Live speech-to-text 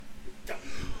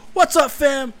What's up,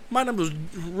 fam? My name is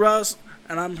Russ,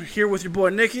 and I'm here with your boy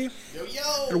Nikki. Yo,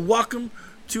 yo! And welcome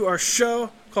to our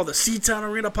show called the C-Town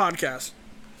Arena Podcast.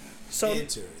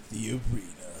 Enter the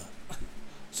arena.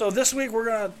 So this week we're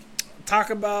going to talk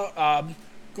about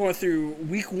going through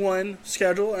week one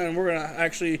schedule, and we're going to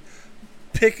actually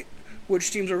pick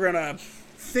which teams we're going to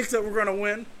think that we're going to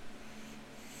win.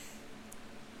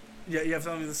 Yeah, you have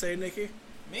something to say, Nikki?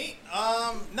 Me?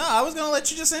 No, I was gonna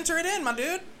let you just enter it in, my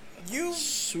dude. You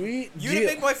Sweet You deal. the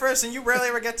big boy first, and you rarely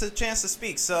ever get the chance to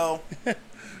speak, so...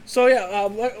 So yeah,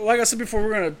 like I said before, we're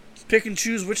going to pick and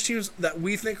choose which teams that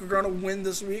we think are going to win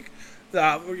this week.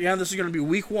 This is going to be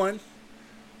week one.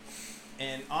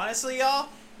 And honestly, y'all,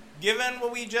 given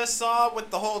what we just saw with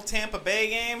the whole Tampa Bay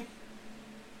game,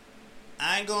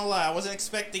 I ain't gonna lie, I wasn't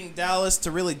expecting Dallas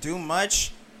to really do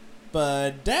much.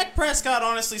 But Dak Prescott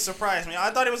honestly surprised me.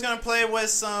 I thought he was going to play with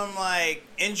some,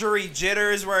 injury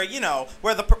jitters where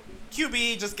the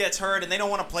QB just gets hurt and they don't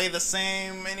want to play the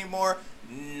same anymore.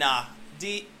 Nah.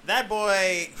 That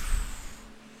boy,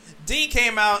 D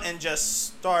came out and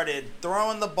just started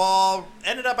throwing the ball.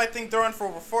 Ended up, I think, throwing for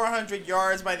over 400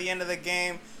 yards by the end of the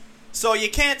game. So you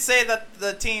can't say that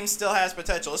the team still has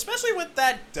potential, especially with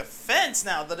that defense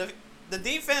now. The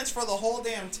defense for the whole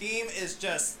damn team is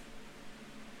just...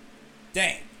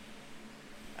 Dang.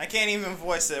 I can't even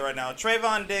voice it right now.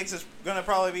 Trayvon Diggs is going to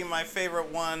probably be my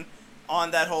favorite one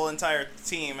on that whole entire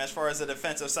team as far as the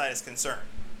defensive side is concerned.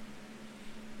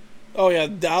 Oh, yeah.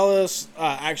 Dallas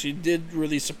actually did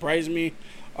really surprise me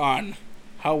on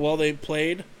how well they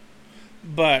played.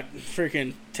 But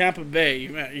freaking Tampa Bay,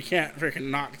 you can't freaking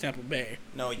knock Tampa Bay.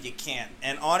 No, you can't.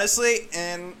 And honestly,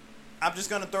 and I'm just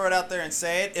going to throw it out there and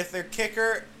say it, if their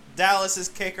kicker, Dallas's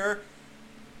kicker,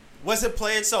 wasn't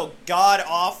playing so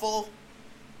god-awful,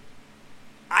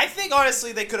 I think,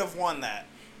 honestly, they could have won that.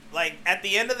 At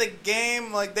the end of the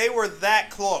game, they were that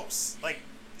close.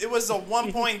 It was a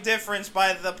one-point difference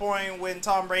by the point when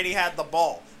Tom Brady had the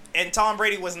ball. And Tom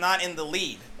Brady was not in the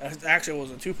lead. Actually, it was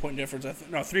a 2-point difference.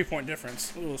 3-point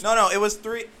difference. It was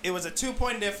three. It was a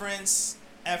 2-point difference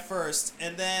at first.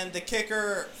 And then the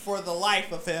kicker, for the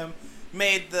life of him,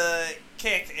 made the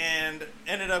kick and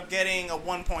ended up getting a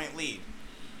 1-point lead.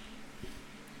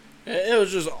 It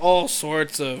was just all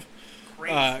sorts of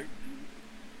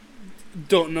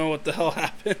don't know what the hell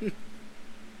happened.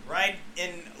 Right?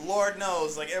 And Lord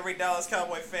knows, every Dallas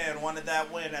Cowboy fan wanted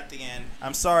that win at the end.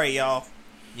 I'm sorry, y'all.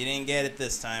 You didn't get it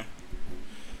this time.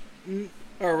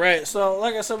 All right. So,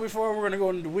 like I said before, we're going to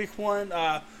go into week one.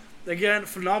 Again,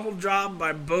 phenomenal job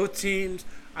by both teams.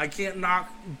 I can't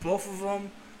knock both of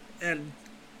them. And,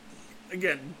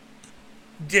 again,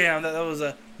 damn, that was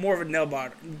more of a nail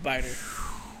biter.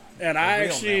 And I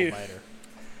actually,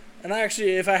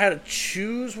 if I had to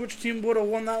choose which team would have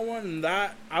won that one,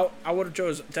 I would have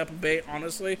chose Tampa Bay,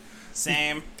 honestly.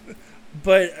 Same.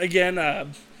 But again,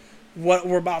 what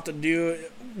we're about to do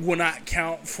will not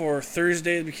count for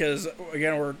Thursday because,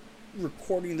 again, we're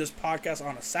recording this podcast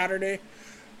on a Saturday.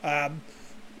 And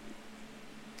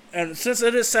since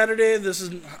it is Saturday, this is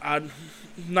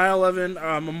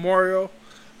 9/11 Memorial.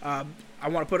 I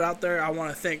want to put it out there. I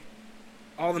want to thank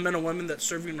all the men and women that's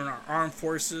serving in our armed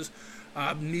forces.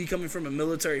 Me coming from a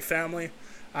military family,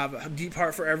 I have a deep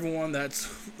heart for everyone that's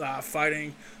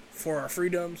fighting for our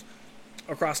freedoms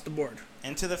across the board.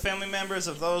 And to the family members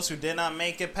of those who did not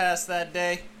make it past that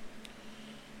day,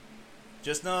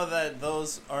 just know that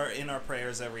those are in our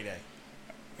prayers every day.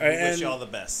 We wish you all the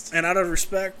best. And out of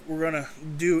respect, we're going to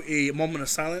do a moment of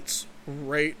silence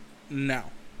right now.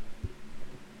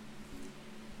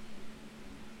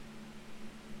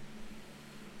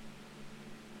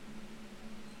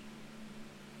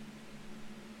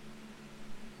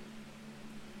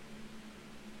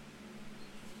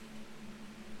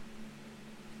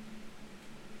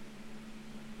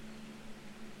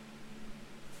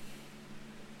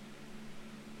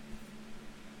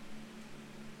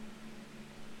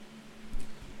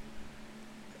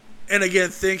 And again,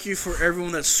 thank you for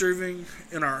everyone that's serving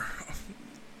in our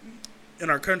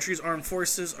country's armed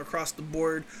forces across the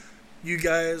board. You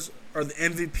guys are the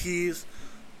MVPs.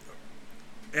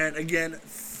 And again,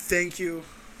 thank you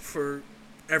for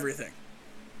everything.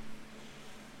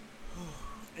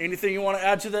 Anything you want to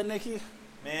add to that, Nikki?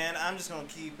 Man, I'm just going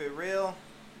to keep it real.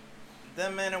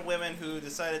 Them men and women who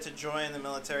decided to join the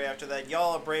military after that,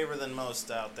 y'all are braver than most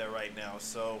out there right now.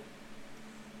 So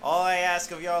all I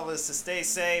ask of y'all is to stay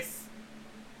safe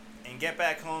and get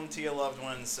back home to your loved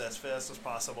ones as fast as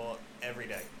possible every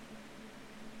day.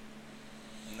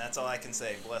 And that's all I can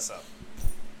say. Bless up.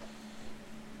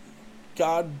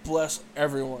 God bless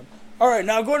everyone. All right,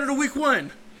 now going into week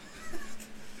one.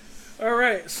 All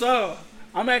right, so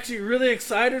I'm actually really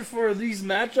excited for these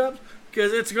matchups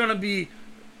because it's gonna be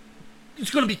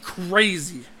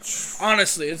crazy.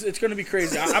 Honestly, it's gonna be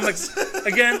crazy. I'm like,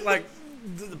 again, like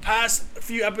the past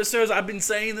few episodes, I've been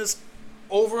saying this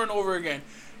over and over again.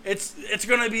 It's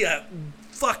gonna be a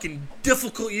fucking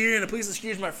difficult year, and please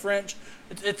excuse my French.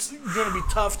 It's gonna be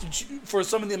tough for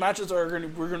some of the matches that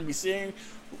we're gonna be seeing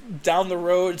down the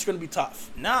road. It's gonna be tough.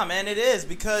 Nah, man, it is,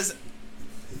 because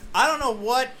I don't know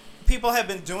what people have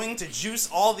been doing to juice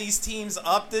all these teams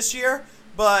up this year,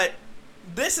 but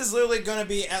this is literally going to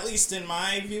be, at least in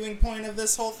my viewing point of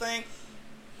this whole thing,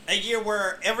 a year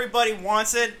where everybody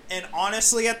wants it, and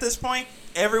honestly, at this point,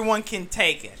 everyone can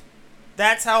take it.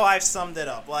 That's how I've summed it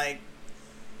up. Like,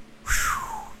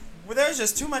 whew, there's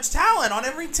just too much talent on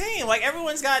every team. Like,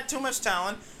 everyone's got too much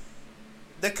talent.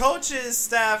 The coaches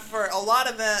staff for a lot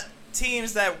of the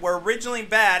teams that were originally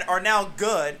bad are now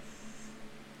good.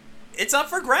 It's up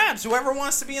for grabs. Whoever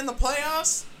wants to be in the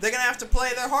playoffs, they're going to have to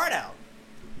play their heart out.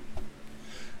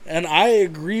 And I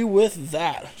agree with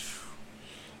that.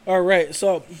 All right,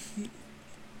 so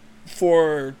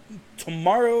for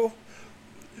tomorrow, all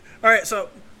right, so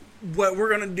what we're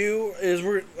going to do is,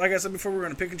 like I said before, we're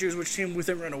going to pick and choose which team we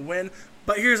think we're going to win.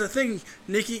 But here's the thing,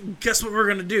 Nikki, guess what we're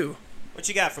going to do? What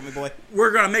you got for me, boy?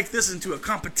 We're going to make this into a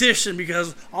competition,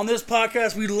 because on this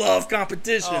podcast, we love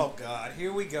competition. Oh, God.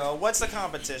 Here we go. What's the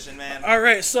competition, man? All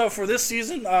right, so for this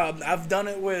season, I've done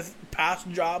it with past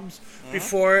jobs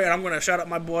before, and I'm going to shout out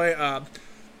my boy. Oh,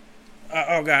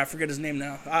 God, I forget his name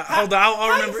now. Hold on, I'll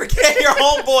remember. How do you forget your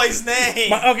homeboy's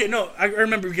name? I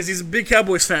remember because he's a big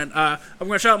Cowboys fan. I'm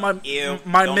going to shout out my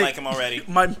Don't Mick, like him already.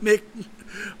 my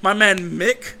man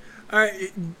Mick. All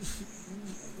right.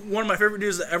 One of my favorite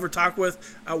dudes to ever talk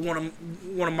with at one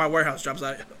of my warehouse jobs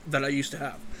that I used to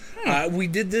have. We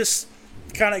did this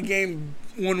kind of game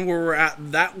when we were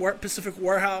at that Pacific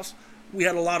warehouse. We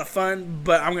had a lot of fun,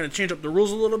 but I'm going to change up the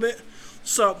rules a little bit.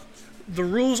 So the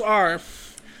rules are,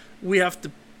 we have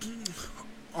to,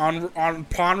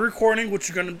 upon recording, which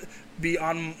is going to be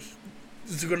on,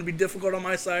 this is going to be difficult on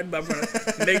my side, but I'm going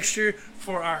to make sure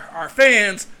for our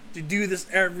fans to do this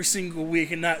every single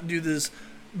week and not do this.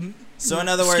 So in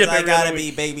other words, I gotta be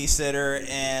babysitter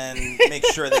and make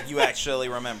sure that you actually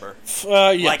remember,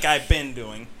 yeah. like I've been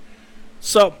doing.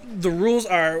 So the rules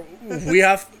are, we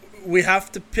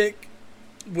have to pick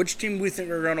which team we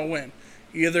think are gonna win.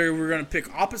 Either we're gonna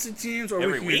pick opposite teams, or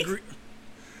every we can week? agree.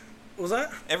 What was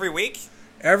that? Every week?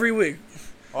 Every week.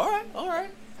 All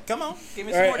right. Come on, give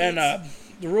me all some right, more and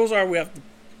dates. The rules are, we have to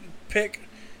pick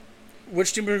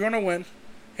which team we're gonna win,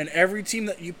 and every team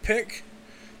that you pick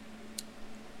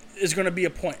is going to be a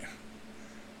point.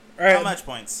 All right. How much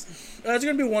points? It's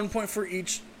going to be 1 point for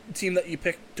each team that you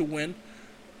pick to win.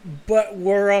 But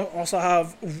we'll also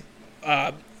have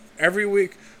every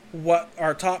week what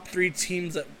our top 3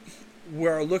 teams that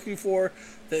we're looking for,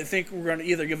 that think we're going to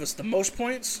either give us the most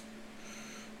points,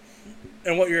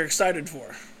 and what you're excited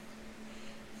for.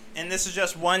 And this is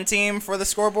just one team for the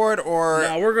scoreboard, or?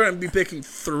 No, we're going to be picking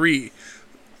 3.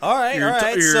 All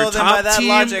right. So then by that team,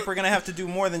 logic, we're going to have to do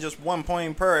more than just 1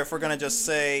 point per if we're going to just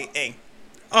say, hey.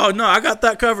 Oh, no, I got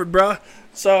that covered, bro.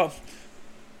 So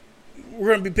we're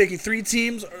going to be picking 3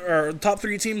 teams, or top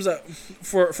 3 teams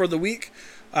for the week.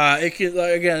 It could,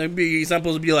 again, it'd be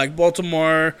examples would be like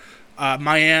Baltimore,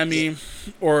 Miami,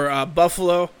 or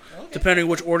Buffalo, depending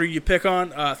which order you pick on.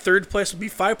 Third place will be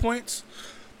 5 points.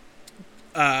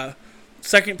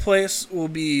 Second place will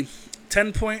be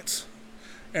 10 points.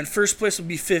 And first place will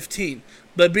be 15.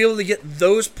 But to be able to get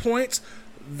those points,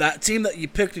 that team that you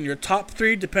picked in your top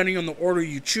 3, depending on the order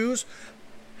you choose,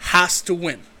 has to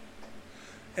win.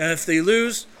 And if they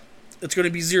lose, it's going to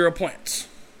be 0 points.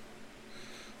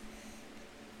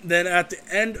 Then at the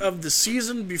end of the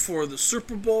season, before the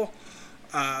Super Bowl,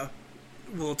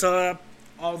 we'll tell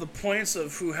all the points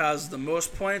of who has the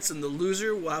most points, and the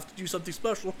loser will have to do something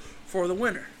special for the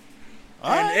winner.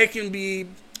 It can be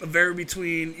vary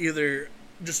between either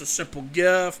just a simple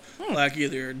gift, like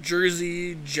either a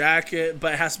jersey, jacket,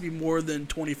 but it has to be more than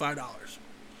 $25.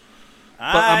 But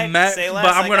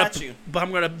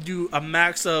I'm gonna do a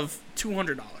max of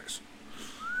 $200.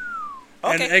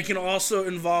 Okay. And it can also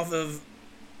involve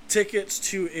tickets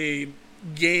to a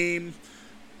game,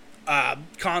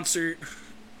 concert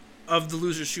of the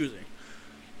loser's choosing.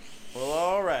 Well,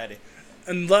 alrighty.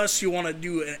 Unless you want to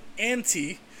do an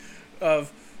ante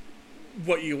of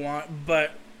what you want,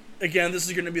 but again, this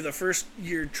is going to be the first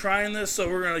year trying this, so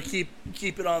we're going to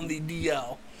keep it on the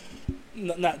DL.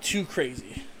 Not too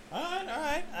crazy. All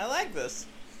right. I like this.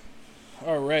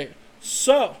 All right.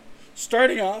 So,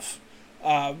 starting off,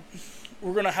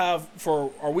 we're going to have,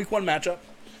 for our Week 1 matchup,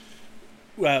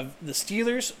 We have the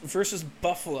Steelers versus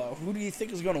Buffalo. Who do you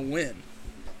think is going to win?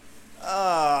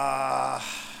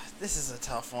 This is a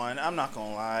tough one. I'm not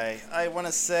going to lie. I want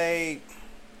to say...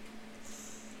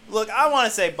 Look, I want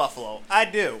to say Buffalo. I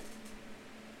do.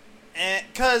 And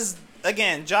because,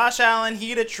 again, Josh Allen,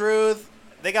 he the truth.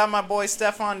 They got my boy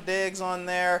Stephon Diggs on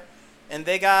there. And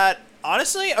they got,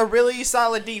 honestly, a really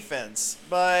solid defense.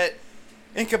 But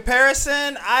in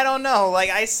comparison, I don't know. Like,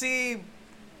 I see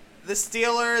the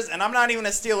Steelers, and I'm not even a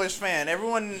Steelers fan.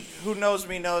 Everyone who knows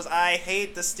me knows I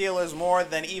hate the Steelers more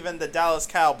than even the Dallas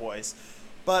Cowboys.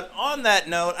 But on that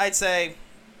note, I'd say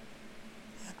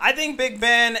I think Big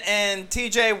Ben and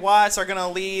TJ Watts are going to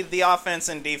lead the offense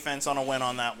and defense on a win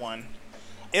on that one.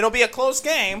 It'll be a close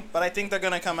game, but I think they're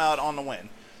going to come out on the win.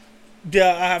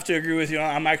 Yeah, I have to agree with you.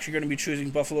 I'm actually going to be choosing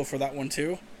Buffalo for that one,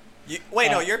 too.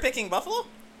 No, you're picking Buffalo?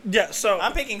 Yeah, so...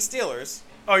 I'm picking Steelers.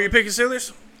 Oh, you're picking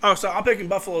Steelers? Oh, so I'm picking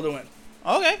Buffalo to win.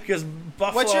 Okay. Because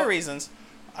Buffalo... What's your reasons?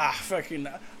 I've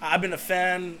been a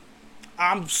fan...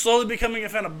 I'm slowly becoming a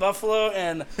fan of Buffalo,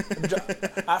 and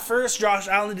at first, Josh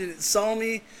Allen didn't sell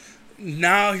me.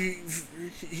 Now he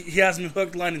has me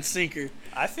hooked, line, and sinker.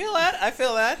 I feel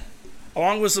that.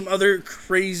 Along with some other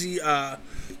crazy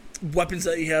weapons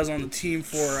that he has on the team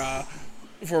for a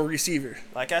receiver.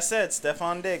 Like I said,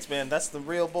 Stephon Diggs, man, that's the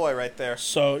real boy right there.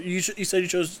 So you said you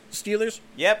chose Steelers?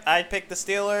 Yep, I picked the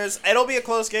Steelers. It'll be a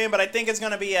close game, but I think it's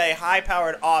going to be a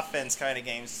high-powered offense kind of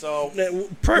game. So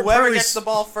whoever gets the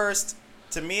ball first,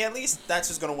 to me at least, that's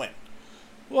who's going to win.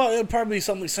 Well, it'll probably be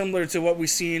something similar to what we've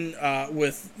seen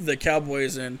with the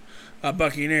Cowboys and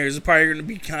Buccaneers. It's probably going to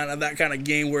be kind of that kind of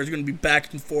game where it's going to be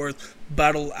back and forth,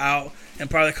 battle out, and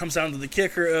probably comes down to the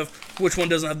kicker of which one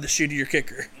doesn't have the shittier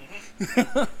kicker.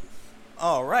 Mm-hmm.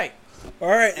 All right.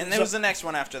 And then was the next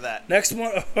one after that? Next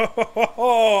one.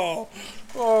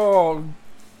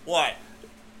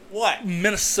 What?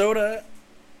 Minnesota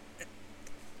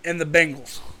and the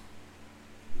Bengals.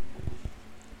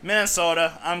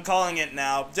 Minnesota, I'm calling it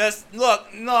now. Just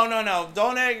look, no.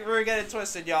 Don't ever get it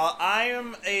twisted, y'all. I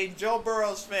am a Joe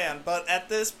Burrows fan, but at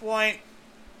this point,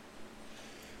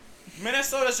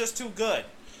 Minnesota's just too good.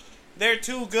 They're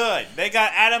too good. They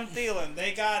got Adam Thielen.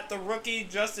 They got the rookie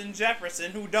Justin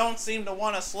Jefferson, who don't seem to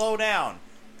want to slow down.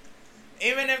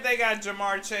 Even if they got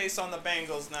Jamar Chase on the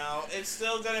Bengals now, it's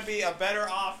still going to be a better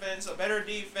offense, a better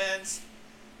defense.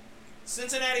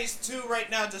 Cincinnati's too right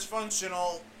now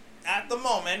dysfunctional at the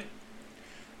moment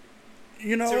to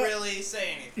really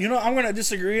say anything. I'm going to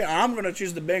disagree. I'm going to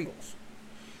choose the Bengals.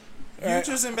 You're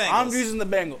choosing Bengals? I'm choosing the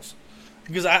Bengals.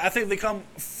 Because I think they come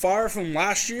far from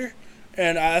last year,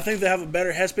 and I think they have a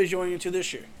better headspace going into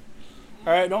this year.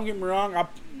 All right, don't get me wrong.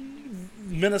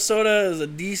 Minnesota is a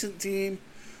decent team,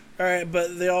 all right,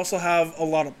 but they also have a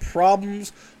lot of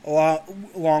problems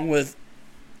along with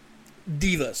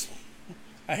divas.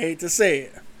 I hate to say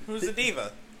it. Who's the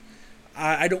diva?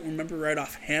 I don't remember right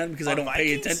offhand because I don't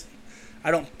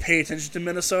pay attention to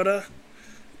Minnesota.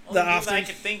 The only thing I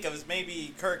could think of is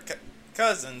maybe Kirk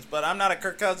Cousins, but I'm not a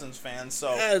Kirk Cousins fan,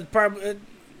 so probably I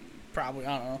don't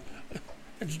know.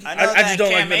 I just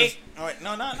don't like Minnesota. Oh, wait,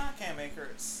 no, not Cam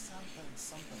Akers.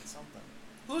 Something.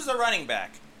 Who's the running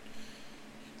back?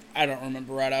 I don't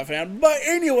remember right offhand. But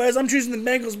anyways, I'm choosing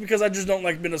the Bengals because I just don't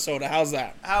like Minnesota. How's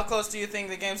that? How close do you think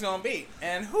the game's gonna be?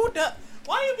 And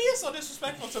why are you being so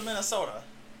disrespectful to Minnesota?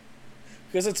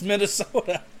 Because it's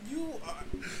Minnesota. You are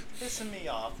pissing me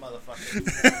off,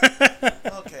 motherfucker.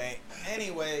 Okay.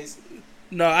 Anyways.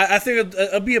 No, I think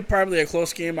it'll be probably a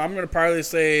close game. I'm going to probably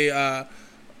say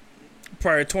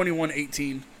probably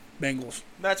 21-18 Bengals.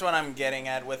 That's what I'm getting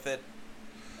at with it.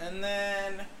 And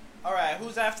then, all right,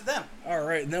 who's after them? All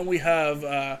right, and then we have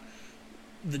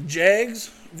the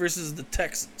Jags versus the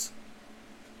Texans.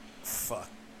 Fuck.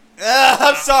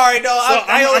 I'm sorry, no.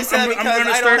 I only said because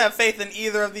I don't have faith in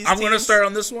either of these teams. I'm going to start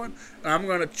on this one, and I'm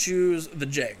going to choose the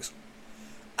Jags.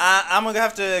 I'm going to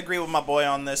have to agree with my boy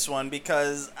on this one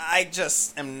because I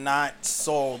just am not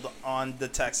sold on the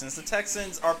Texans. The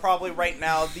Texans are probably right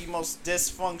now the most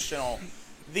dysfunctional.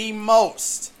 The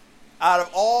most. Out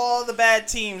of all the bad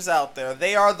teams out there,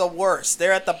 they are the worst.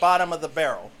 They're at the bottom of the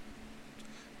barrel.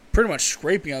 Pretty much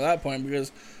scraping at that point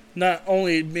because not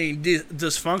only being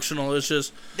dysfunctional, it's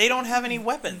just... They don't have any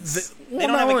weapons. They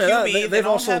don't have a QB. They've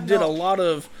also did a lot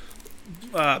of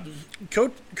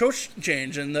coach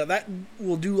change, and that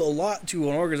will do a lot to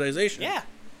an organization. Yeah.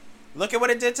 Look at what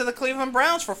it did to the Cleveland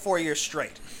Browns for 4 years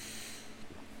straight.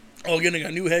 Oh, getting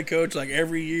a new head coach like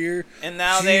every year. And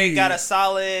now they got a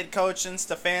solid coach in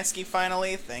Stefanski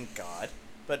finally. Thank God.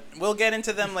 But we'll get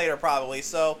into them later probably.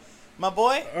 So My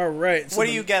boy? All right. So What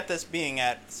do you get this being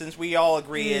at, since we all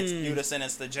agree it's Udis and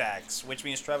it's the Jags, which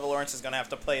means Trevor Lawrence is going to have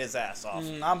to play his ass off.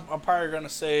 I'm probably going to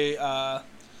say...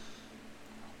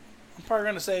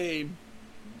 probably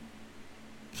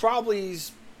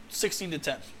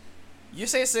 16-10. You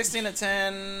say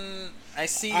 16-10. I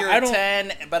see you're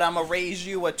 10, but I'm going to raise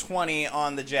you a 20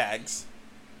 on the Jags.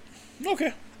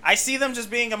 Okay. I see them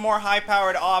just being a more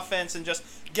high-powered offense and just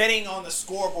getting on the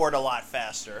scoreboard a lot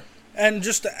faster. And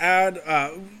just to add,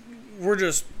 we're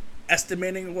just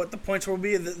estimating what the points will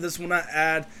be. This will not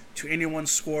add to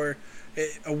anyone's score.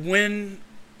 A win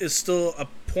is still a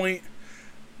point.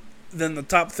 Then the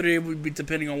top three would be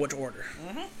depending on which order.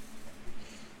 Mm-hmm.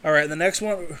 All right, the next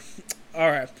one. All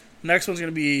right, next one's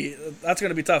gonna be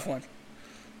a tough one.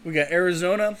 We got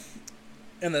Arizona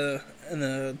and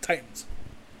the Titans.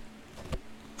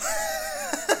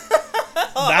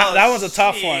 that one's a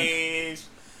tough one.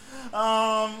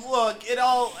 Look,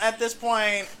 at this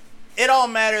point, it all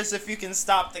matters if you can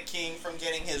stop the King from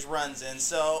getting his runs in.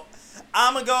 So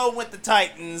I'm going to go with the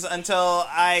Titans until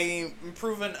I'm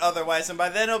proven otherwise. And by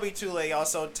then it'll be too late, y'all.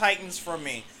 So Titans for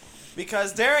me.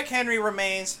 Because Derrick Henry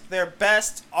remains their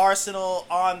best arsenal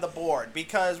on the board.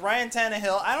 Because Ryan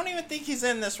Tannehill, I don't even think he's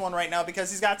in this one right now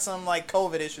because he's got some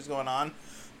COVID issues going on.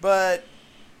 But...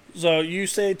 So you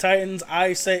say Titans,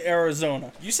 I say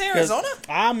Arizona. You say Arizona?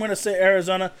 I'm going to say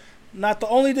Arizona. Not the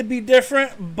only to be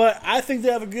different, but I think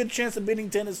they have a good chance of beating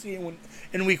Tennessee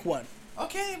in week 1.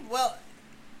 Okay, well,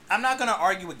 I'm not going to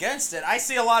argue against it. I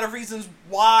see a lot of reasons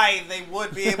why they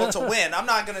would be able to win. I'm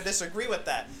not going to disagree with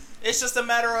that. It's just a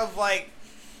matter of,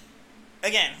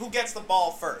 again, who gets the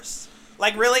ball first?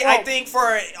 Really, well, I think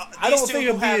for these I don't two think who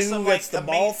it'll have be some, who gets the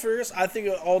ball first. I think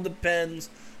it all depends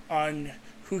on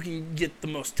who can get the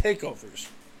most takeovers.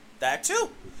 That too.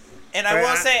 And I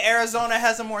will say Arizona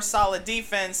has a more solid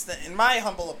defense, in my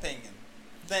humble opinion,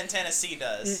 than Tennessee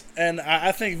does. And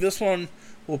I think this one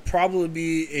will probably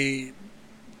be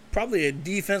a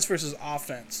defense versus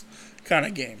offense kind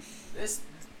of game.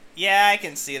 Yeah, I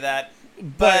can see that.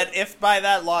 But if by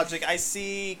that logic, I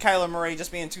see Kyler Murray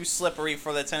just being too slippery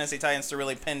for the Tennessee Titans to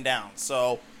really pin down.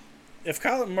 So if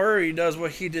Kyler Murray does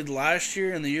what he did last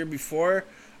year and the year before,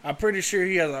 I'm pretty sure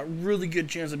he has a really good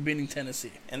chance of beating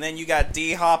Tennessee. And then you got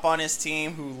D-Hop on his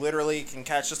team who literally can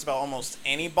catch just about almost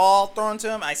any ball thrown to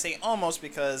him. I say almost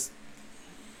because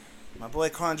my boy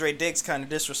Quandre Diggs kind of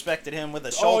disrespected him with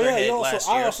a shoulder hit last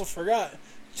year. I also forgot.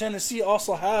 Tennessee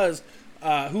also has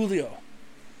Julio.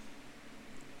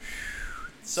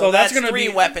 So that's gonna 3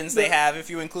 weapons they have if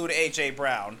you include A.J.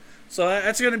 Brown. So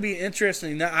that's going to be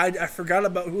interesting. I forgot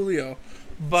about Julio.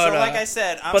 But, so like I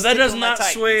said, but that does not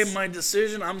sway my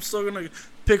decision. I'm still going to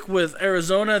pick with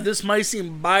Arizona. This might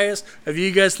seem biased. If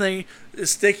you guys think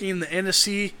it's sticking in the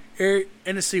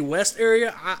NFC West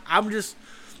area, I'm just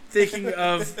thinking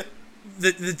of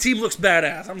the team looks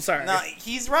badass. I'm sorry. No,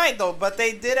 he's right, though. But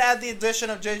they did add the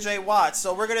addition of J.J. Watt.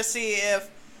 So we're going to see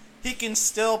if he can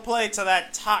still play to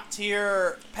that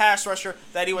top-tier pass rusher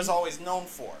that he was always known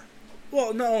for.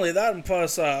 Well, not only that, and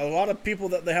plus a lot of people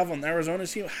that they have on the Arizona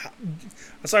team.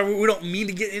 I'm sorry, we don't mean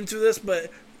to get into this, but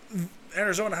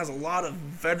Arizona has a lot of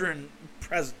veteran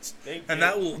presence, and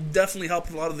that will definitely help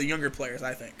a lot of the younger players,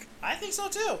 I think. I think so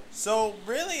too. So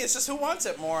really, it's just who wants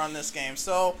it more on this game.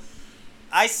 So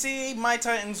I see my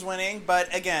Titans winning,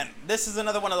 but again, this is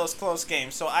another one of those close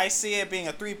games. So I see it being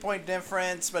a 3-point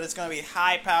difference, but it's going to be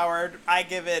high-powered. I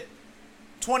give it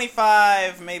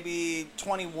 25, maybe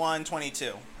 21,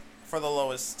 22. For the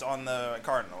lowest on the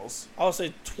Cardinals. I'll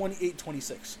say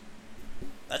 28-26.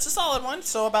 That's a solid one.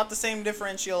 So about the same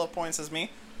differential of points as me.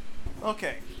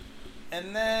 Okay.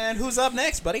 And then who's up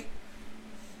next, buddy?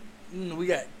 We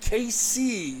got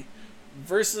KC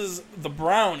versus the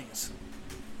Brownies.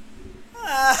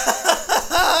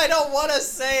 I don't want to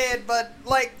say it, but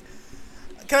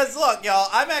because look, y'all,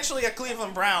 I'm actually a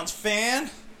Cleveland Browns fan.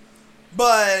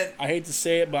 But I hate to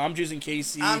say it, but I'm choosing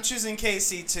KC. I'm choosing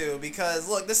KC too because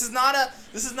look, this is not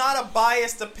a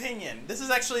biased opinion. This is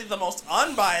actually the most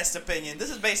unbiased opinion. This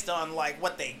is based on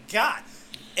what they got.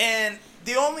 And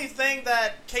the only thing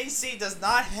that KC does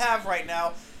not have right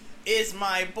now is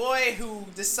my boy who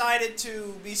decided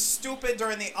to be stupid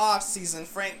during the offseason,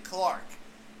 Frank Clark.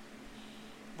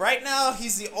 Right now,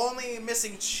 he's the only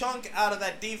missing chunk out of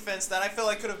that defense that I feel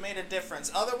like could have made a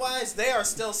difference. Otherwise, they are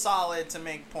still solid to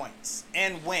make points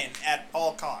and win at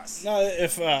all costs. No,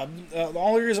 if the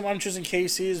only reason why I'm choosing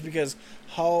KC is because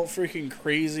how freaking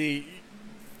crazy,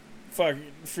 Patty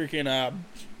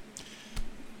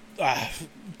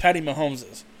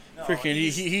Mahomes is. No,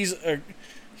 he's a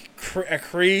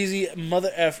crazy mother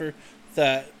effer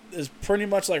that is pretty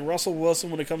much like Russell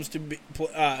Wilson when it comes to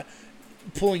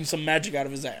pulling some magic out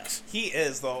of his ass. He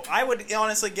is, though. I would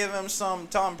honestly give him some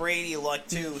Tom Brady luck,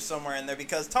 too, somewhere in there.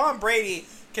 Because Tom Brady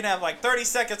can have, 30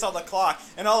 seconds on the clock,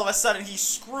 and all of a sudden he's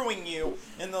screwing you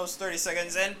in those 30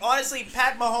 seconds. And honestly,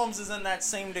 Pat Mahomes is in that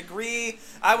same degree.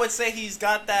 I would say he's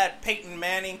got that Peyton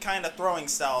Manning kind of throwing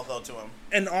style, though, to him.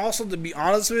 And also, to be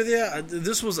honest with you,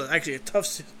 this was actually a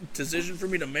tough decision for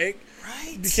me to make.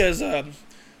 Right. Because,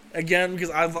 again, because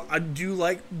I do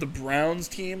like the Browns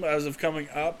team as of coming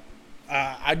up.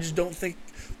 I just don't think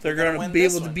they're going to be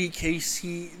able to beat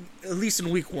KC, at least in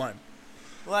week 1.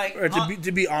 Or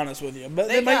to be honest with you. But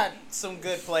they got some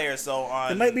good players, though.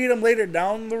 They might beat them later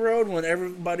down the road when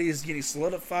everybody is getting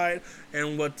solidified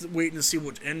and waiting to see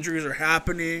what injuries are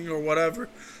happening or whatever.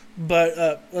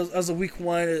 But as a week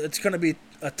 1, it's going to be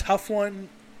a tough one.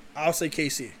 I'll say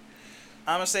KC.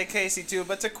 I'm going to say KC, too.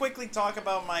 But to quickly talk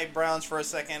about my Browns for a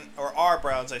second, or our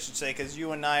Browns, I should say, because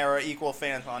you and I are equal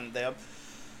fans on them.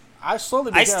 I still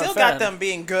got them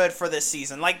being good for this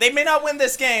season. They may not win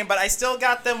this game, but I still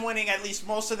got them winning at least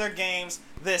most of their games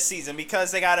this season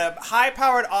because they got a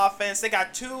high-powered offense. They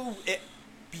got 2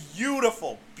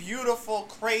 beautiful,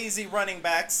 crazy running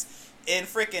backs in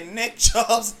freaking Nick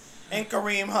Chubb and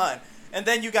Kareem Hunt. And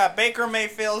then you got Baker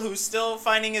Mayfield, who's still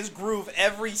finding his groove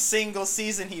every single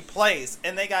season he plays.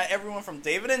 And they got everyone from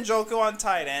David Njoku on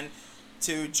tight end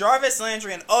to Jarvis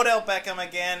Landry and Odell Beckham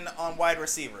again on wide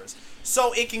receivers.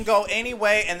 So it can go any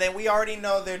way, and then we already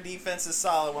know their defense is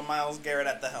solid with Myles Garrett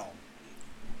at the helm.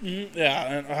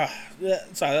 Yeah,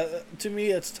 and to me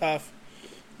it's tough.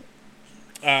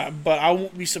 But I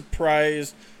won't be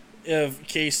surprised if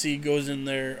KC goes in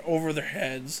there over their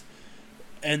heads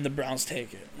and the Browns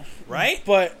take it. Right?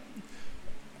 But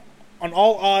on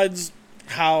all odds,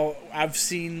 how I've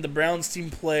seen the Browns team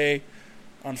play,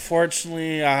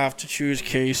 unfortunately, I have to choose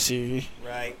KC.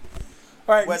 Right.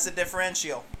 All right. What's the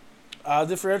differential?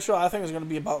 Differential, I think, is going to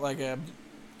be about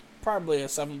probably a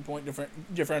 7-point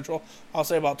differential. I'll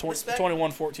say about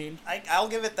 21-14. I'll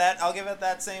give it that. I'll give it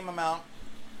that same amount.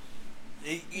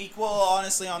 Equal,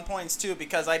 honestly, on points, too,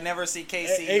 because I never see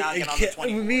KC knocking on the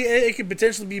 20. It could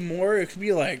potentially be more. It could be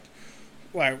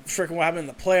freaking what happened in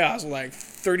the playoffs,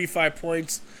 35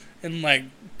 points in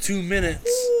 2 minutes.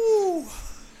 Ooh.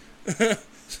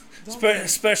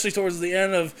 Especially towards the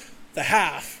end of the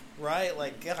half. Right?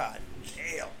 God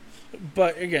damn.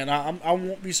 But again, I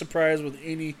won't be surprised with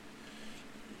any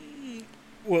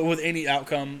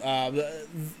outcome.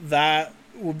 That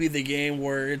will be the game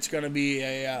where it's going to be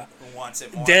a who wants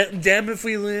it more? Damn if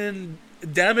we win,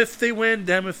 damn if they win,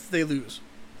 damn if they lose.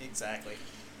 Exactly.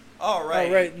 All right.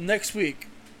 All right. Next week,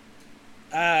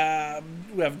 we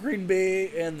have Green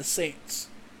Bay and the Saints.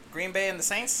 Green Bay and the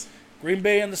Saints. Green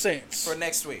Bay and the Saints for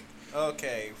next week.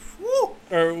 Okay. Woo.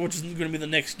 Or which is going to be the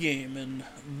next game and.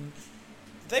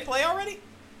 They play already?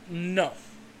 No.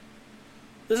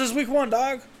 This is week 1,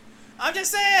 dog. I'm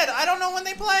just saying, I don't know when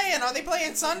they playing. Are they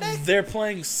playing Sunday? They're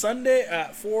playing Sunday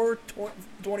at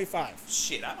 4:25.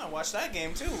 Shit, I might watch that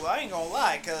game too. I ain't gonna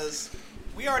lie, because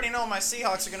we already know my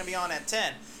Seahawks are gonna be on at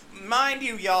 10. Mind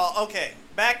you, y'all, okay,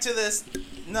 back to this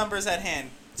numbers at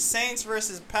hand. Saints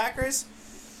versus Packers.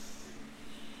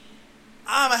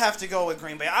 I'm gonna have to go with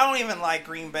Green Bay. I don't even like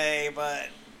Green Bay, but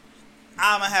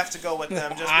I'm going to have to go with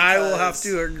them just because I will have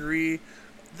to agree.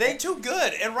 They too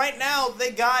good. And right now,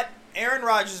 they got Aaron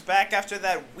Rodgers back after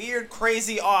that weird,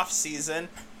 crazy off season.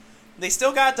 They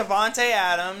still got Devontae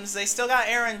Adams. They still got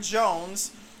Aaron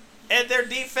Jones. And their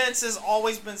defense has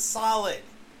always been solid.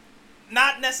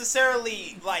 Not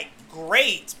necessarily,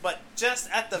 great, but just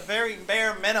at the very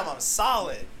bare minimum,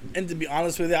 solid. And to be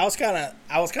honest with you, I was kind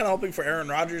of hoping for Aaron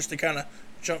Rodgers to kind of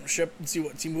jump ship and see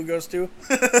what team he goes to.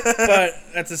 But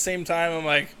at the same time, I'm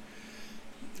like,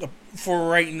 for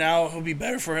right now, it'll be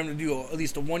better for him to do at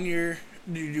least a 1 year,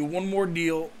 do one more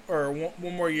deal or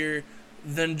one more year,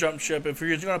 then jump ship. If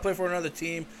he's going to play for another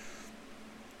team,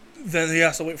 then he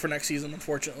has to wait for next season,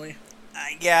 unfortunately.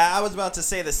 Yeah, I was about to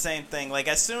say the same thing.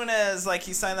 As soon as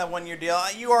he signed that 1 year deal,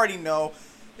 you already know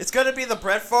it's going to be the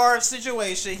Brett Favre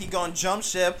situation. He going to jump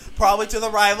ship, probably to the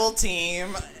rival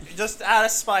team, just out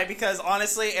of spite, because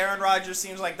honestly, Aaron Rodgers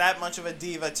seems like that much of a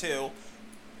diva too.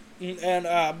 And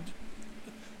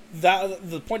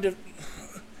the point of,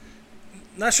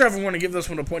 not sure if I want to give this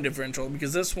one a point differential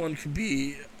because this one could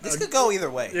be. This could go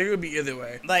either way. It could be either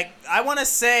way. I want to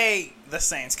say the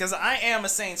Saints because I am a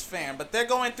Saints fan, but they're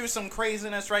going through some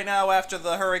craziness right now after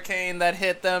the hurricane that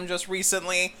hit them just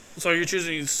recently. So you're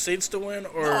choosing Saints to win,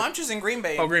 or no? I'm choosing Green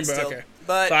Bay. Oh, Green Bay. Okay.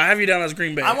 But so I have you down as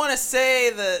Green Bay. I want to say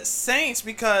the Saints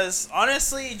because,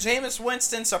 honestly, Jameis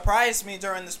Winston surprised me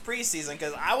during this preseason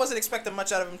because I wasn't expecting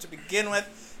much out of him to begin with.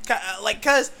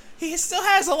 Because he still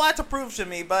has a lot to prove to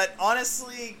me. But,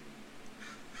 honestly,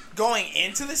 going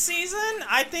into the season,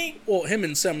 I think... Well, him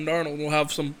and Sam Darnold will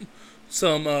have some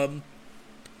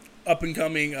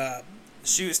up-and-coming...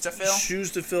 shoes to fill?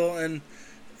 Shoes to fill and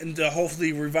to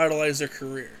hopefully revitalize their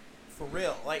career. For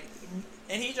real.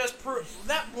 And he just proved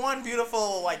that one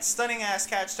beautiful, stunning ass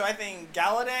catch to, I think,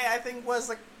 Galladay, was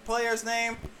the player's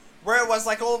name, where it was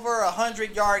over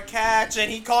 100-yard catch and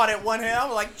he caught it one hand. I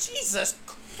was like, Jesus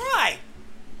Christ.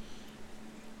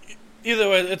 Either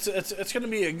way, it's going to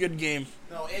be a good game.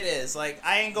 No, it is. I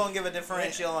ain't going to give a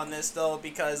differential on this, though,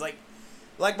 because,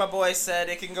 like my boy said,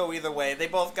 it can go either way. They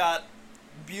both got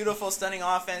beautiful, stunning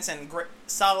offense and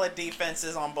solid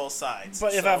defenses on both sides.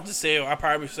 But if I have to say, I'd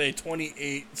probably say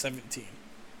 28-17.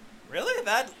 Really?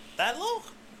 That low?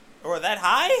 Or that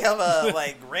high of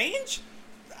a range?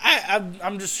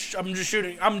 I'm just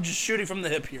shooting. I'm just shooting from the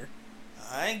hip here.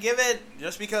 I give it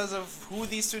just because of who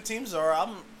these two teams are.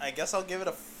 I guess I'll give it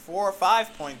a 4 or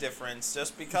 5 point difference,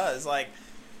 just because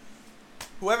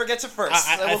whoever gets it first.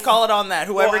 We'll call it on that.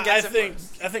 Whoever gets it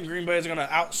first. I think Green Bay is going to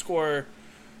outscore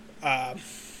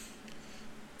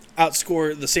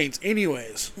the Saints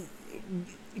anyways.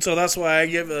 So that's why I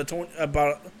give it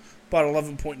about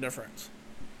 11-point difference.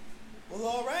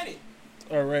 Well, alrighty.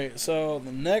 All right. So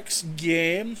the next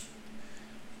game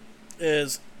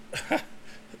is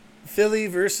Philly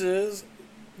versus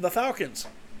the Falcons.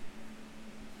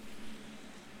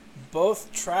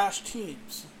 Both trash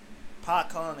teams. Pot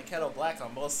calling the kettle black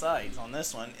on both sides on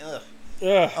this one. Ugh.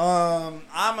 Ugh.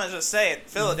 I'm gonna just say it.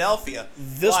 Philadelphia.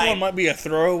 This one might be a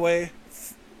throwaway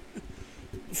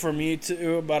for me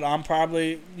too, but I'm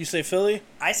probably... You say Philly?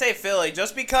 I say Philly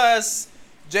just because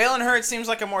Jalen Hurts seems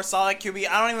like a more solid QB.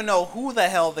 I don't even know who the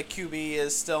hell the QB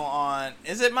is still on.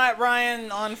 Is it Matt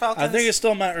Ryan on Falcons? I think it's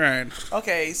still Matt Ryan.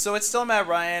 Okay, so it's still Matt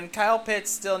Ryan. Kyle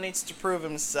Pitts still needs to prove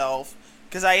himself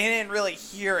because I didn't really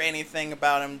hear anything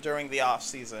about him during the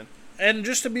offseason. And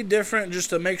just to be different, just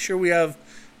to make sure we have...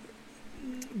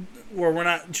 where we're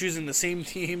not choosing the same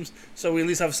teams, so we at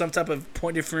least have some type of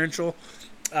point differential.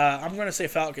 I'm going to say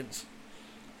Falcons.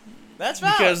 That's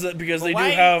valid. Because they do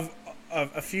have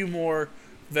a few more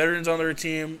veterans on their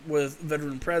team with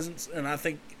veteran presence, and I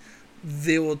think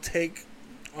they will take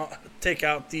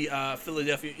out the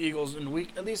Philadelphia Eagles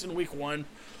at least in week 1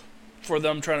 for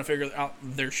them trying to figure out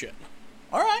their shit.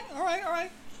 All right.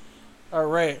 All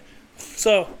right.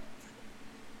 So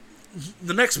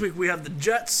the next week we have the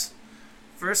Jets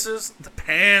versus the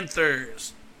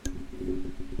Panthers.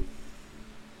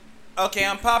 Okay,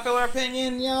 unpopular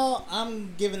opinion, y'all.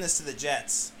 I'm giving this to the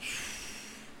Jets.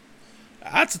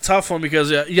 That's a tough one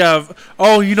because you have...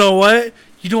 Oh, you know what?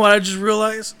 You know what I just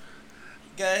realized?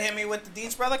 You gotta hit me with the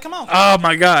Deeds, brother? Come on. Oh,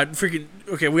 my God. Freaking...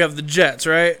 Okay, we have the Jets,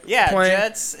 right? Yeah, playing,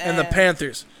 Jets and the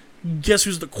Panthers. Guess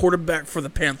who's the quarterback for the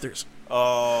Panthers?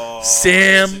 Oh,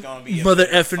 Sam Mother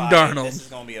effing Darnold. This is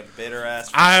gonna be a bitter ass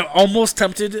fight. I'm almost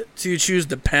tempted to choose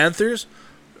the Panthers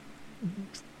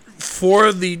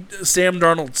for the Sam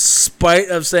Darnold spite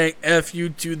of saying F you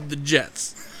to the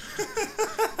Jets.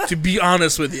 To be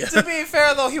honest with you. To be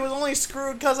fair, though, he was only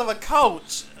screwed because of a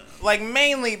coach.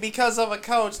 Mainly because of a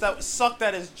coach that sucked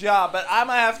at his job. But I'm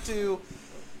going to have to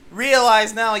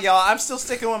realize now, y'all, I'm still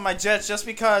sticking with my Jets just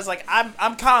because,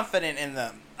 I'm confident in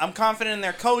them. I'm confident in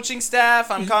their coaching staff.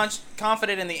 I'm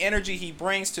confident in the energy he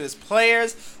brings to his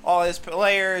players. All his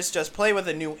players just play with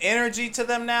a new energy to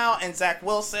them now. And Zach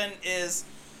Wilson is,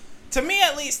 to me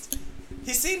at least,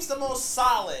 he seems the most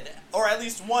solid, or at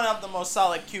least one of the most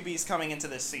solid QBs coming into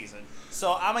this season.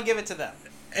 So I'm going to give it to them.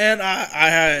 And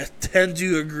I tend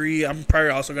to agree. I'm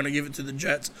probably also going to give it to the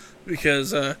Jets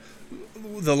because a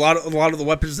lot of the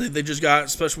weapons they just got,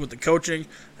 especially with the coaching,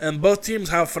 and both teams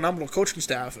have phenomenal coaching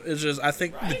staff. It's just I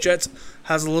think the Jets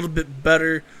has a little bit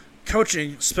better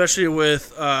coaching, especially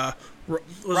with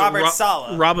Robert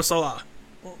Saleh.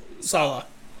 Saleh.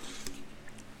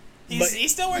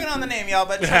 He's still working on the name, y'all,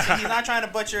 but trust me, he's not trying to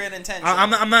butcher it intentionally.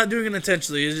 I'm not doing it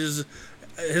intentionally. It's just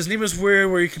his name is weird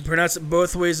where you can pronounce it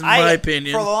both ways, in my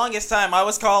opinion. For the longest time, I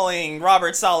was calling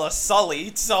Robert Saleh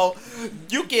Sully, so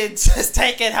you can just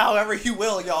take it however you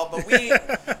will, y'all.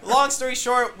 But long story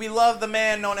short, we love the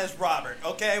man known as Robert,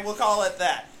 okay? We'll call it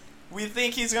that. We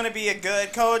think he's going to be a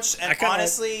good coach, and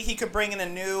honestly, he could bring in a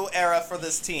new era for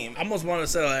this team. I almost want to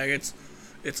say,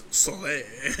 it's Soleil.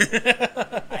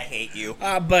 I hate you.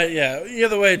 But yeah,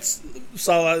 either way, it's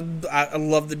solid. I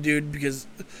love the dude because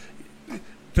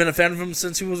been a fan of him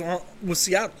since he was with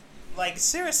Seattle.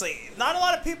 Seriously, not a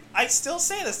lot of people. I still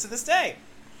say this to this day.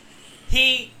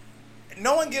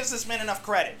 No one gives this man enough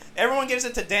credit. Everyone gives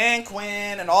it to Dan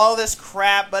Quinn and all this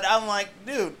crap, but I'm like,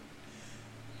 dude,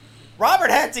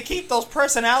 Robert had to keep those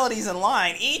personalities in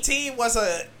line. E.T. was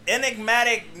a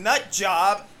enigmatic nut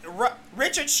job.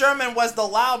 Richard Sherman was the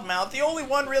loudmouth. The only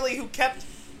one really who kept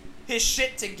his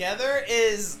shit together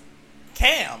is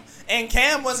Cam. And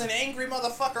Cam was an angry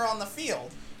motherfucker on the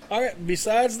field. All right,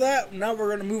 besides that, now we're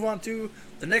going to move on to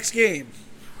the next game.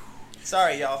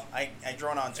 Sorry, y'all. I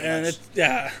drone on too much.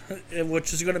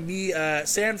 Which is going to be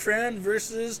San Fran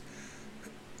versus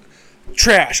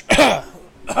Trash. What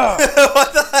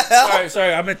the hell?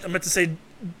 Sorry. I meant to say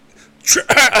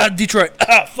Detroit.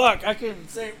 Fuck, I can't even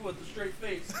say it with a straight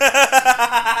face.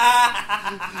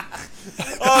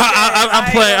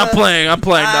 I'm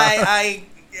playing.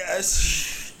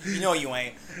 You know you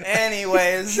ain't.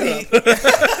 Anyways,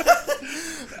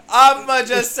 I'm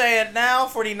just saying now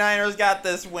 49ers got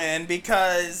this win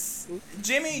because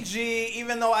Jimmy G,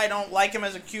 even though I don't like him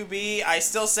as a QB, I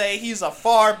still say he's a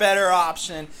far better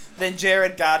option than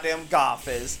Jared goddamn Goff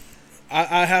is.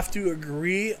 I have to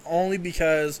agree only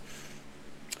because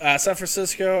San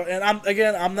Francisco, and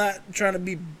I'm not trying to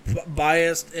be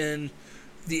biased in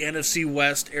the NFC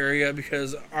West area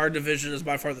because our division is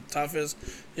by far the toughest.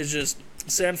 It's just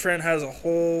San Fran has a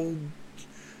whole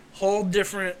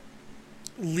different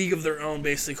league of their own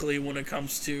basically when it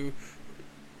comes to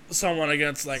someone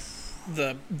against like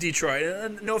the Detroit.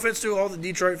 And no offense to all the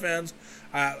Detroit fans,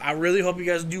 I really hope you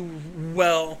guys do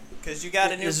well because you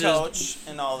got a new coach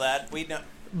and all that. We know,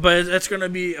 but it's going to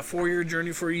be a 4-year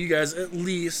journey for you guys at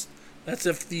least. That's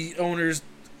if the owners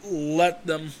let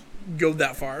them go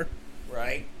that far,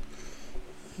 right?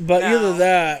 But now, either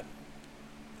that.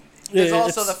 There's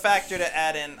also the factor to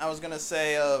add in, I was going to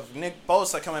say, of Nick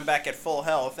Bosa coming back at full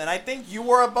health. And I think you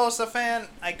were a Bosa fan.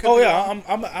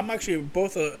 I'm actually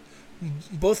both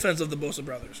fans of the Bosa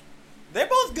brothers. They're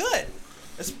both good.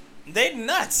 They're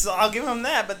nuts, so I'll give them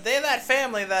that. But they're that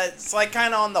family that's like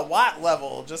kind of on the Watt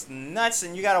level, just nuts,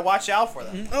 and you got to watch out for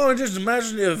them. Oh, and just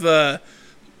imagine if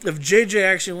JJ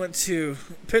actually went to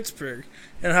Pittsburgh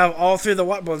and have all three of the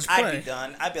Watt brothers playing. I'd be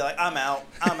done. I'd be like, I'm out.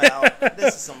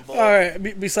 This is some bull. All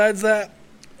right. Besides that,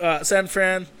 San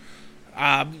Fran,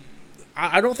 I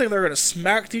don't think they're going to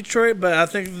smack Detroit, but I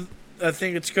think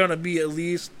it's going to be at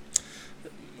least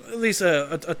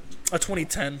a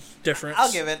 2010 difference.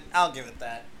 I'll give it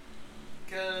that.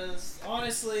 Because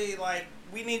honestly, like,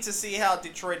 we need to see how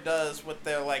Detroit does with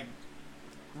their like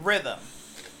rhythm.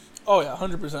 Oh yeah,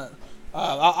 100%.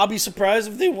 I'll be surprised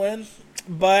if they win,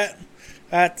 but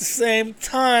at the same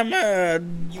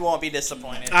time, you won't be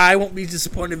disappointed. I won't be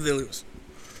disappointed if they lose.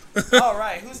 All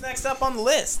right, who's next up on the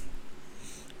list?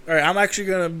 All right, I'm actually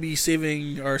gonna be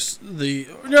saving no,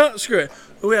 screw it.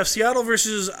 We have Seattle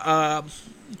versus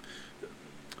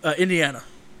Indiana.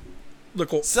 The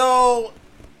Colts. So,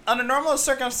 under normal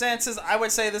circumstances, I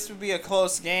would say this would be a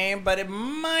close game, but it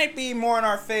might be more in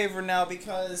our favor now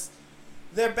because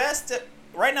their best.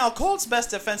 Right now, Colts'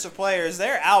 best defensive players,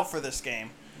 they're out for this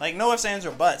game. Like, no ifs, ands,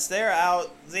 or buts. They're out.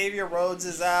 Xavier Rhodes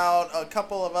is out. A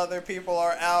couple of other people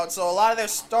are out. So, a lot of their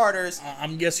starters...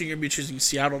 I'm guessing you're going to be choosing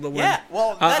Seattle to win. Yeah,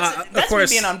 well, that's me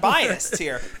being unbiased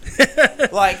here.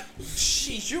 Like,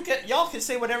 jeez, y'all can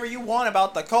say whatever you want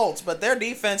about the Colts, but their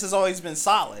defense has always been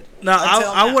solid. Now,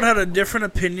 I would have had a different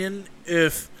opinion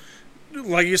if,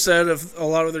 like you said, if a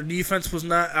lot of their defense was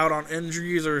not out on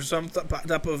injuries or some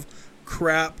type of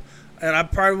crap. And I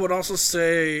probably would also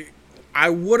say,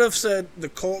 I would have said the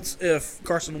Colts if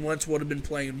Carson Wentz would have been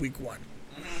playing in Week 1.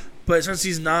 Mm-hmm. But since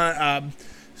he's not,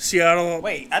 Seattle...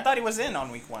 Wait, I thought he was in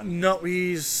on Week 1. No,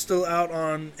 he's still out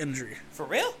on injury. For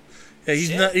real? Yeah,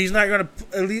 he's not going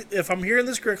to... At least, if I'm hearing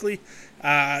this correctly,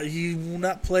 he will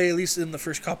not play at least in the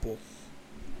first couple.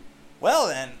 Well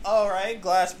then, all right,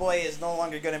 Glass Boy is no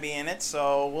longer going to be in it,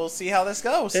 so we'll see how this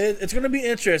goes. It's going to be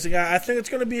interesting. I think it's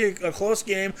going to be a close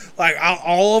game. Like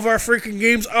all of our freaking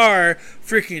games are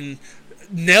freaking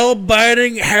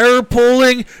nail-biting,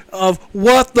 hair-pulling of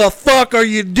what the fuck are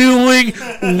you doing,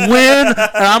 when, and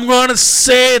I'm going to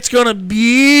say it's going to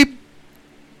be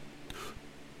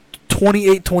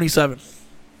 28-27.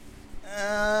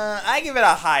 I give it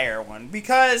a higher one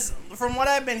because from what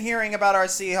I've been hearing about our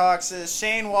Seahawks is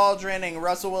Shane Waldron and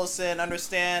Russell Wilson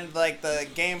understand like the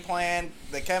game plan,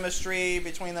 the chemistry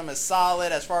between them is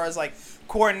solid as far as like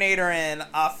coordinator and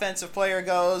offensive player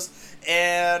goes,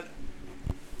 and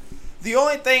the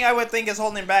only thing I would think is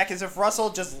holding back is if Russell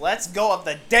just lets go of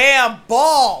the damn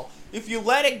ball. If you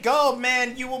let it go,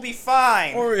 man, you will be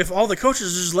fine. Or if all the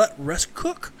coaches just let Russ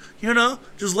cook,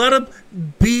 just let him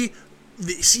be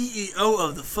the CEO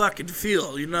of the fucking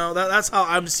field. You know, that's how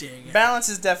I'm seeing it. Balance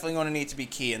is definitely going to need to be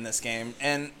key in this game.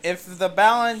 And if the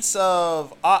balance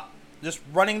of just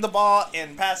running the ball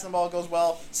and passing the ball goes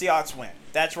well, Seahawks win.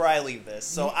 That's where I leave this.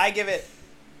 So I give it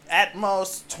at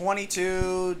most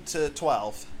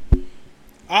 22-12.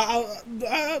 I'll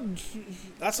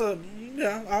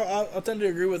tend to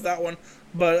agree with that one,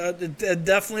 but it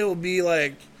definitely will be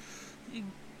like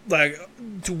to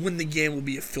win the game will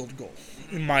be a field goal,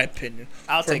 in my opinion.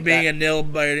 I'll For take being that. a nail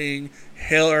biting,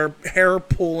 hair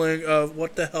pulling of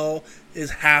what the hell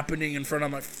is happening in front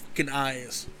of my fucking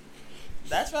eyes.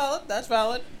 That's valid. That's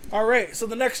valid. All right, so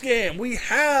the next game we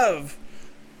have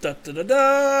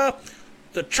the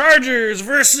Chargers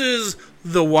versus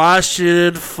the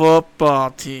Washington football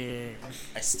team.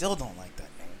 I still don't like that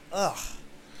name. Ugh.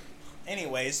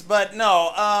 Anyways, but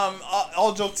no.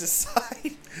 All jokes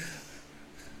aside,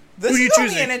 this is going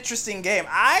to be an interesting game.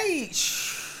 I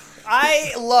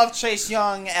love Chase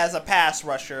Young as a pass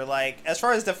rusher. Like, as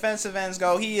far as defensive ends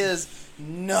go, he is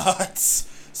nuts.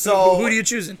 So who are you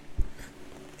choosing?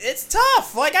 It's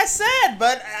tough, like I said,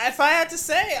 but if I had to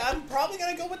say, I'm probably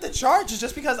going to go with the Chargers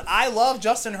just because I love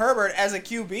Justin Herbert as a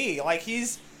QB. Like,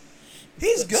 he's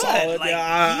good. Solid. Like, yeah,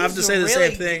 I have to say the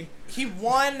same thing. He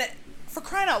won, for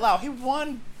crying out loud, he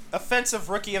won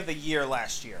Offensive Rookie of the Year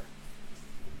last year.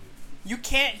 You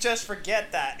can't just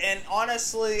forget that. And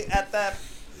honestly,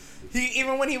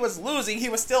 even when he was losing, he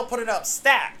was still putting up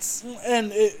stats.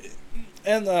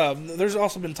 And there's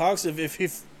also been talks of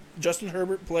if Justin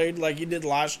Herbert played like he did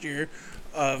last year,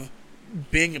 of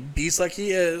being a beast like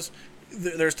he is,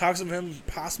 there's talks of him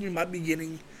possibly might be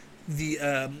getting the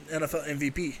NFL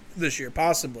MVP this year,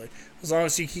 possibly, as long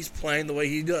as he keeps playing the way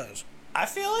he does. I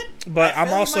feel it. But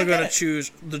I'm also going to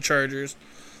choose the Chargers,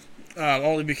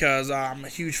 only because I'm a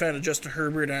huge fan of Justin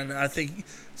Herbert, and I think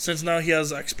since now he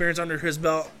has experience under his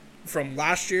belt from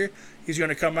last year, he's going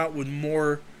to come out with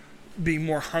being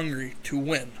more hungry to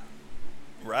win.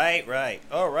 Right.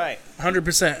 All right.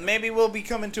 100%. Maybe we'll be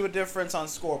coming to a difference on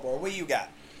scoreboard. What you got?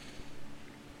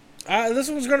 This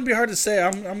one's going to be hard to say.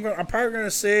 I'm probably going to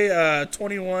say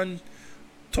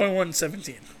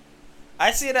 21-17. I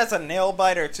see it as a nail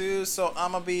biter too, so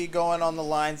I'm going to be going on the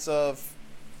lines of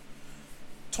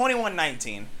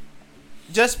 21-19.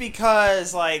 Just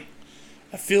because, like,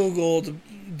 a field goal to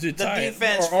tie it,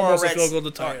 or almost a field goal to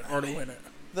tie it, or to win it.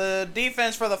 The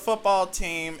defense for the football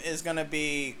team is going to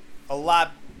be a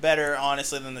lot better,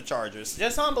 honestly, than the Chargers.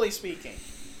 Just humbly speaking.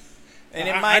 And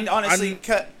it might honestly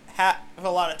have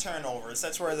a lot of turnovers.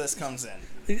 That's where this comes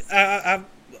in. I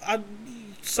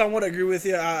somewhat agree with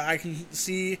you. I can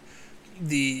see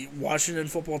the Washington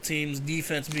football team's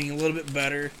defense being a little bit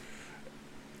better,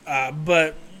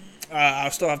 but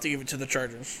I'll still have to give it to the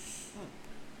Chargers.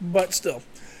 But still,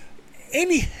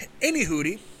 any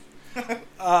hootie,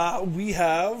 we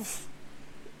have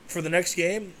for the next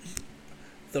game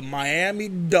the Miami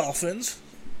Dolphins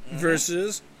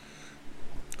versus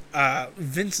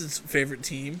Vincent's favorite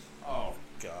team. Oh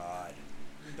God!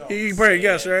 You probably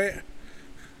guess, right?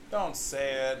 Don't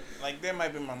say it. Like, they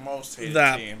might be my most hated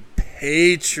The team.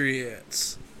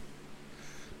 Patriots.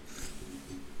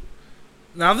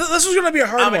 Now, this was going to be a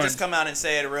hard one. I'm going to just come out and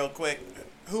say it real quick.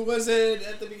 Who was it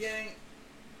at the beginning?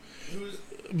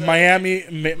 Miami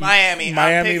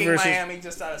I'm picking versus Miami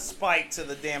just out of spite to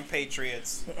the damn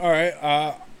Patriots. All right,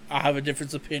 I have a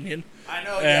different opinion. I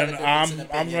know you and have a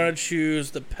different I'm going to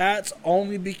choose the Pats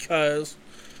only because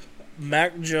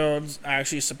Mac Jones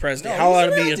actually surprised the hell out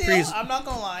of me in preseason. I'm not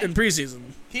going to lie. In preseason.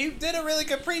 He did a really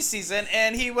good preseason,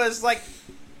 and he was, like,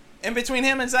 in between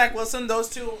him and Zach Wilson, those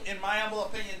two, in my humble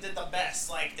opinion, did the best,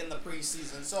 like, in the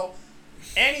preseason. So,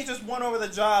 and he just won over the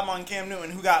job on Cam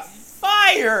Newton, who got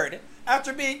fired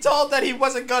after being told that he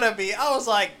wasn't going to be. I was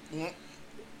like...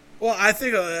 Well, I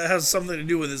think it has something to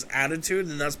do with his attitude,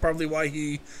 and that's probably why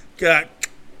he got...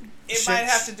 It might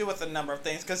have to do with a number of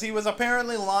things, because he was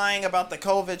apparently lying about the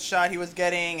COVID shot he was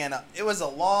getting, and it was a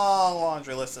long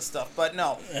laundry list of stuff. But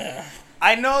no,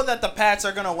 I know that the Pats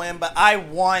are going to win, but I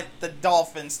want the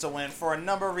Dolphins to win for a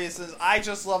number of reasons. I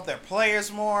just love their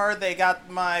players more. They got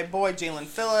my boy Jalen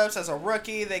Phillips as a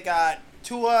rookie. They got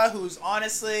Tua, who's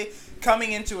honestly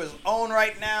coming into his own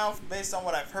right now, based on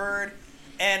what I've heard.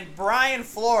 And Brian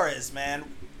Flores, man,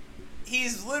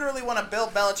 he's literally one of Bill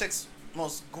Belichick's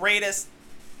most greatest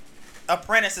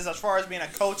apprentices as far as being a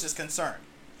coach is concerned.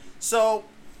 So,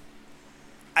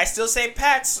 I still say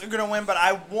Pats are going to win, but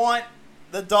I want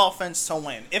the Dolphins to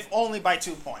win, if only by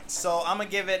 2 points. So, I'm going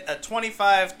to give it a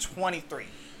 25-23.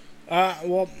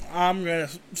 Well, I'm going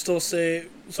to still say...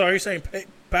 So, are you saying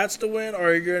Pats to win, or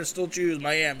are you going to still choose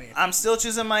Miami? I'm still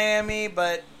choosing Miami,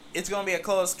 but it's going to be a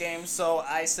close game, so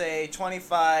I say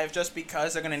 25 just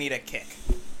because they're going to need a kick.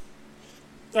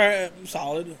 All right,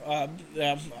 solid.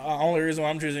 Yeah, only reason why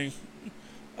I'm choosing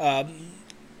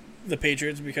the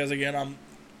Patriots because, again, I'm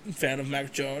a fan of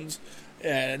Mac Jones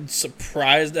and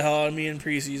surprised the hell out of me in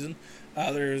preseason.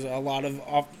 There's a lot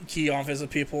of key offensive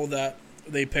people that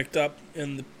they picked up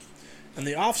in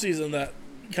the offseason that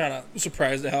kind of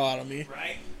surprised the hell out of me.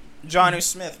 Right. Jonnu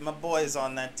Smith, my boy's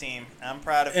on that team. I'm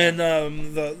proud of him.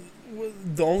 And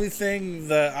the only thing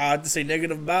that I had to say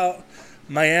negative about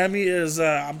Miami is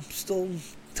I'm still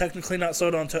technically not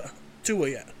sold on Tua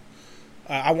yet.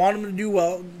 I want him to do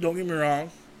well, don't get me wrong,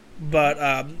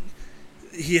 but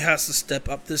he has to step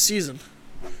up this season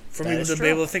for me to be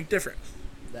able to think different.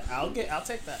 I'll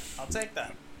take that. I'll take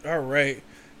that. All right.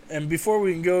 And before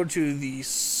we can go to the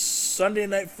Sunday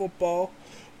Night Football,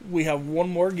 we have one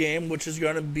more game, which is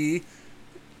going to be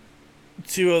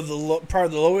two of the part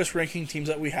of the lowest ranking teams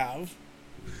that we have.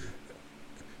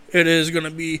 It is going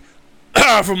to be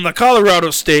from the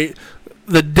Colorado State,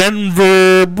 the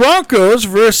Denver Broncos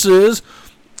versus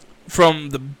from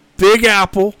the Big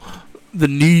Apple, the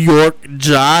New York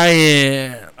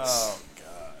Giants. Oh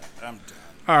God, I'm done.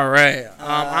 All right,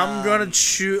 I'm gonna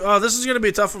choose. Oh, this is gonna be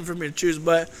a tough one for me to choose,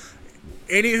 but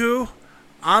anywho,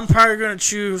 I'm probably gonna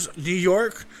choose New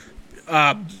York.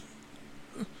 Only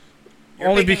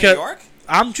because New York?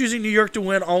 I'm choosing New York to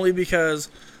win only because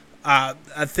I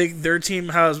think their team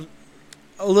has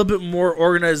a little bit more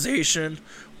organization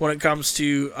when it comes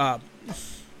to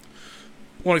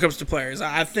players.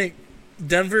 I think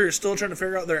Denver is still trying to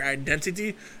figure out their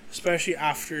identity, especially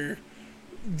after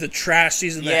the trash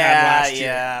season they had last year.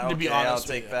 Yeah, to be honest, I'll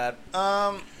take that.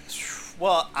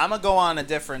 Well, I'm gonna go on a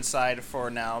different side for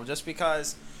now, just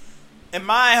because, in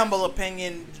my humble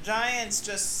opinion, the Giants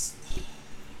just.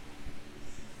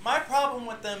 My problem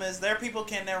with them is their people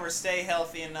can never stay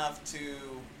healthy enough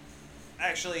to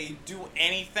actually do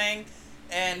anything.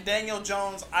 And Daniel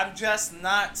Jones, I'm just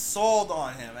not sold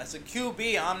on him. As a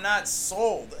QB, I'm not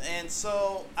sold. And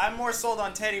so I'm more sold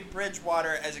on Teddy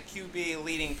Bridgewater as a QB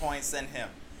leading points than him.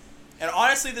 And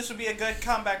honestly, this would be a good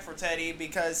comeback for Teddy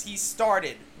because he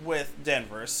started with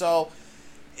Denver. So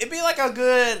it'd be like a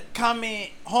good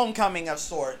homecoming of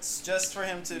sorts just for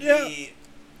him to be...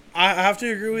 I have to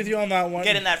agree with you on that one.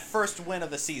 Getting that first win of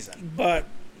the season. But,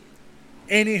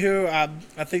 anywho,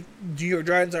 I think New York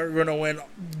Giants are going to win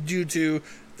due to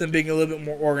them being a little bit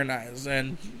more organized.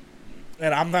 And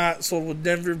I'm not sold with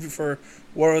Denver for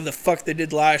whatever the fuck they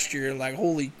did last year. Like,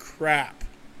 holy crap.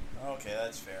 Okay,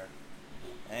 that's fair.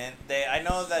 And I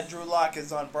know that Drew Lock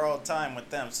is on borrowed time with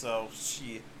them, so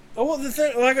shit. Oh, well, the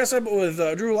thing, like I said with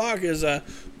Drew Lock is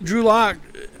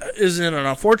in an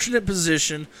unfortunate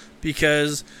position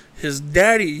because his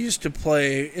daddy used to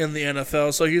play in the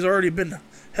NFL, so he's already been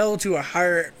held to a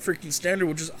higher freaking standard,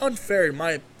 which is unfair in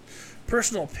my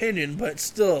personal opinion, but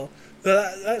still,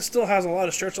 that still has a lot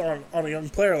of stress on a young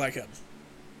player like him.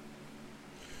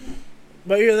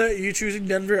 But yeah, you're choosing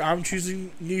Denver. I'm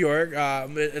choosing New York.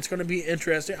 It's going to be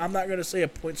interesting. I'm not going to say a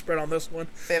point spread on this one.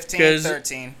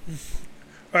 15-13.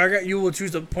 You will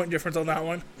choose a point difference on that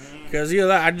one. Because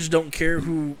I just don't care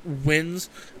who wins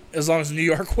as long as New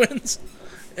York wins.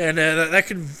 And that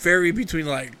could vary between,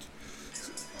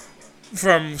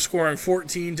 from scoring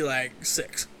 14 to,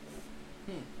 6.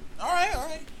 All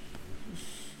right.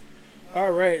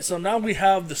 All right, so now we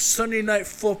have the Sunday Night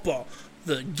Football.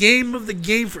 The game of the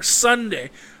game for Sunday.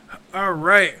 All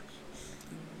right.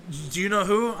 Do you know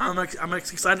who? I'm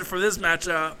excited for this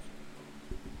matchup.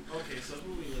 Okay, so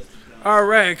who we listed down? All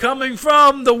right, coming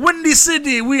from the Windy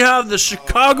City, we have the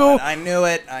Chicago I knew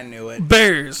it.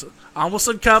 Bears. I almost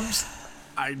said Cubs.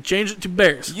 I changed it to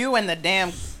Bears. You and the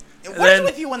damn... What's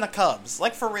with you and the Cubs?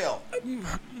 Like, for real.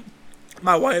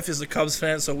 My wife is a Cubs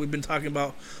fan, so we've been talking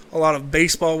about a lot of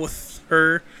baseball with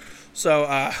her.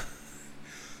 So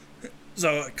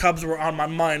Cubs were on my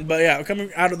mind. But yeah, coming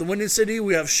out of the Windy City,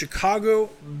 we have Chicago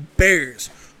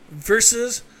Bears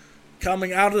versus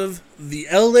coming out of the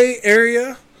LA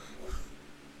area,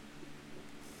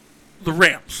 the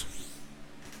Rams.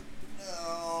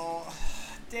 Oh,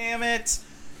 damn it.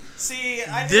 See,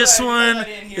 this one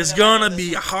is going to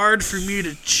be hard for me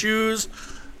to choose.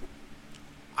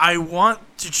 I want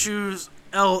to choose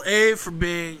LA for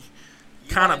being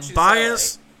kind of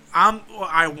biased.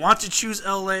 I want to choose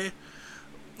LA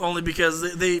only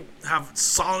because they have a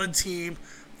solid team.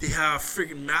 They have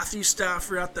freaking Matthew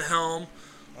Stafford at the helm.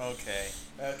 Okay.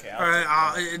 All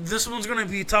right. This one's going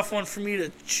to be a tough one for me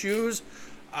to choose.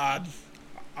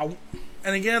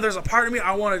 And again, there's a part of me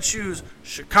I want to choose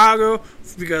Chicago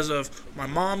because of my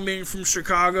mom being from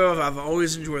Chicago. I've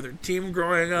always enjoyed their team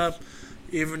growing up,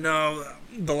 even though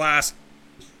the last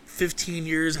 15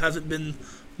 years hasn't been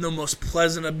the most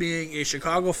pleasant of being a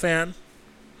Chicago fan,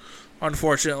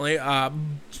 unfortunately.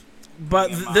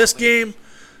 But this game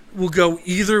will go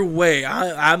either way.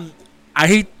 I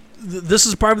hate. This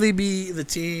is probably be the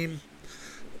team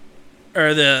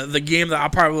or the game that I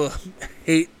probably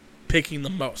hate picking the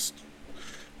most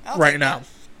right now.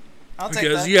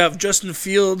 Because you have Justin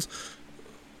Fields.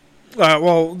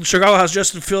 Chicago has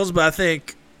Justin Fields, but I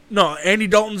think Andy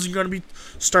Dalton's going to be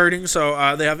starting.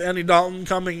 So they have Andy Dalton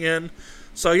coming in.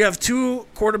 So you have two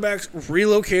quarterbacks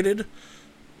relocated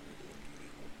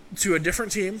to a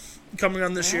different team coming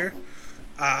on this year.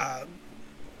 I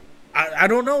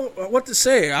don't know what to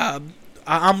say.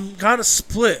 I'm kind of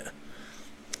split,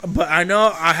 but I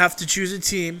know I have to choose a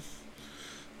team.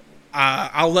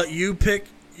 I'll let you pick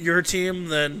your team,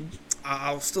 then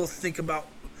I'll still think about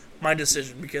my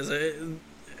decision because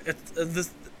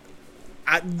it's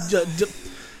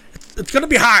going to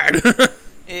be hard.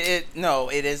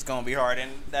 It is going to be hard,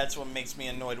 and that's what makes me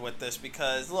annoyed with this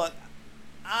because, look,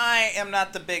 I am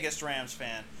not the biggest Rams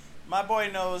fan. My boy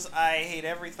knows I hate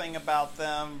everything about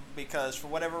them because for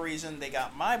whatever reason they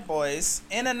got my boys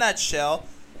in a nutshell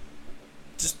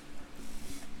just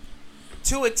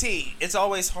to a T. It's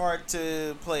always hard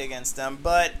to play against them,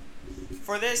 but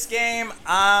for this game,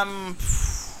 I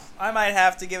might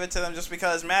have to give it to them just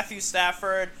because Matthew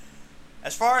Stafford,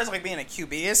 as far as being a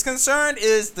QB is concerned,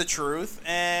 is the truth.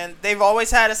 And they've always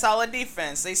had a solid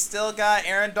defense. They still got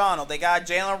Aaron Donald. They got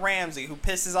Jalen Ramsey, who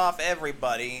pisses off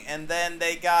everybody. And then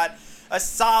they got a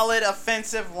solid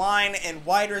offensive line and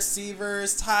wide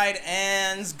receivers, tight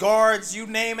ends, guards, you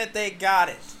name it, they got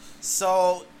it.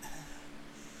 So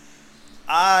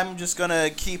I'm just going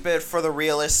to keep it for the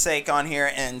realist's sake on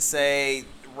here and say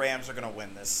Rams are going to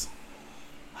win this.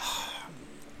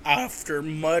 After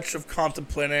much of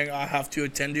contemplating, I have to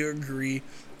tend to agree.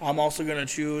 I'm also going to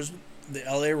choose the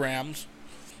LA Rams.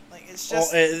 It's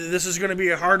just this is going to be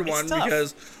a hard one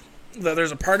because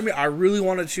there's a part of me I really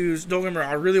want to choose. Don't get me wrong,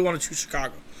 I really want to choose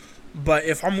Chicago, but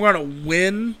if I'm going to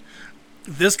win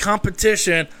this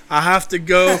competition, I have to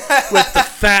go with the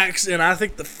facts, and I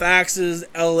think the facts is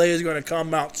LA is going to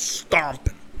come out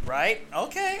stomping. Right?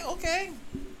 Okay.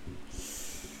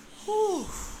 Whew.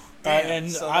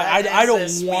 And so I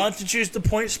don't want to choose the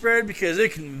point spread because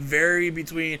it can vary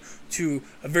between to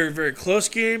a very, very close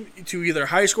game to either a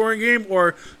high-scoring game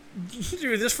or,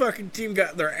 dude, this fucking team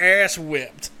got their ass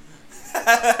whipped.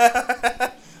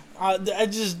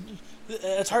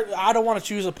 It's hard. I don't want to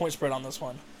choose a point spread on this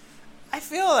one. I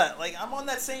feel that. I'm on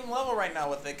that same level right now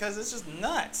with it because it's just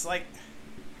nuts.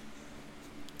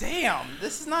 Damn,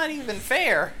 this is not even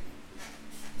fair.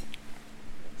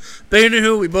 But you know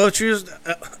who we both choose?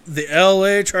 The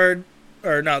LA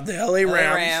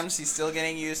Rams. He's still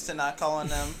getting used to not calling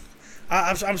them.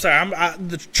 I'm sorry.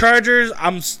 The Chargers.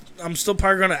 I'm still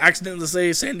probably going to accidentally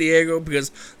say San Diego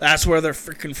because that's where they're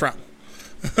freaking from.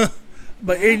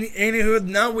 But anywho,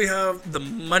 now we have the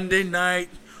Monday Night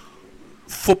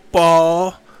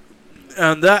Football,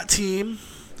 and that team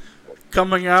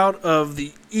coming out of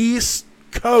the East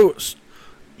Coast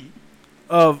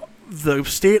of the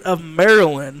state of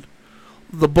Maryland,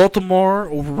 the Baltimore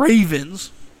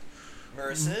Ravens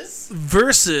versus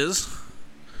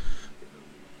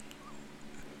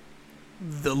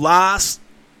the last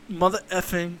mother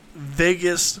effing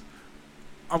Vegas.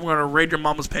 I'm gonna raid your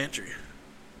mama's pantry.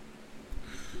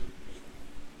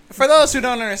 For those who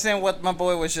don't understand what my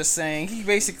boy was just saying, he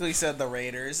basically said the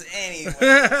Raiders. Anyway,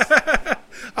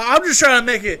 I'm just trying to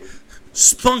make it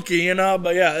spunky,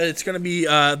 but yeah, it's gonna be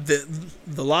the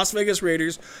Las Vegas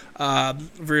Raiders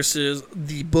versus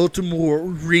the Baltimore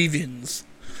Ravens.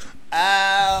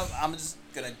 I'm just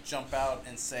gonna jump out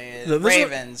and say it.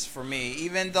 Ravens for me.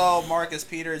 Even though Marcus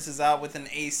Peters is out with an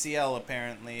ACL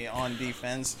apparently on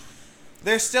defense,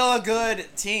 they're still a good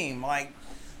team.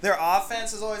 Their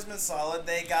offense has always been solid.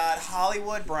 They got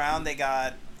Hollywood Brown. They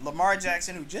got Lamar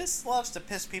Jackson, who just loves to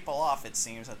piss people off, it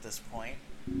seems, at this point.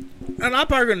 And I'm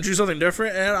probably going to do something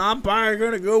different, and I'm probably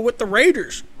going to go with the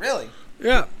Raiders. Really?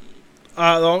 Yeah.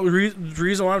 The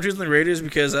reason why I'm choosing the Raiders is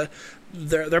because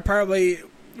they're probably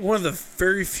one of the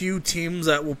very few teams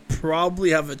that will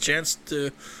probably have a chance to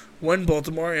win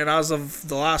Baltimore. And as of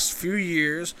the last few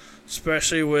years,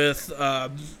 especially with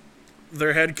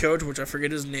their head coach, which I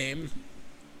forget his name.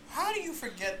 How do you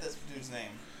forget this dude's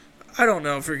name? I don't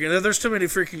know. There's too many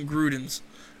freaking Grudens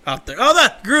out there. Oh,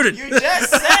 that Gruden. You just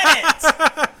said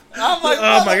it. I'm like,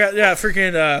 oh my god, yeah,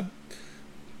 freaking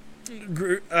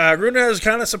Gruden has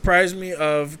kind of surprised me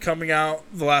of coming out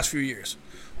the last few years.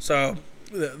 So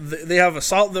they have a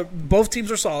solid. Both teams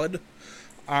are solid.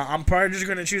 I'm probably just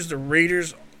going to choose the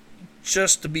Raiders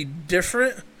just to be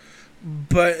different,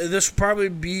 but this will probably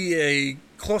be a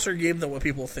closer game than what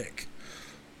people think.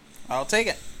 I'll take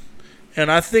it.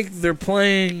 And I think they're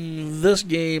playing this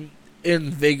game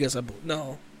in Vegas.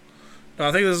 No,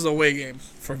 I think this is a away game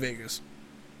for Vegas.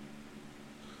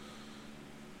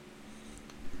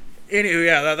 Anyway,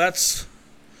 yeah, that's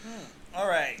all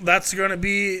right. That's going to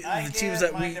be the teams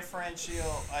that my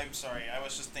differential. I'm sorry, I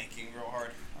was just thinking real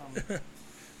hard.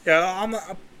 Yeah,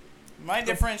 my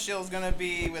differential is going to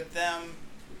be with them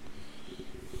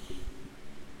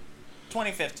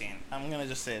 2015. I'm going to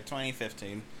just say it,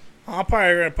 2015. I'm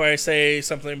probably going to say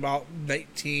something about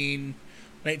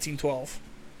 1912.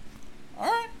 All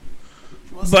right.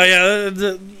 But yeah,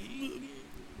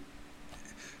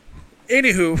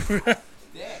 anywho,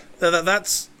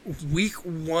 that's week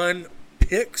 1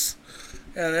 picks,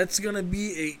 and that's going to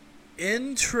be a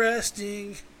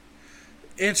interesting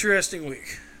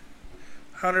week,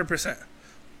 100%.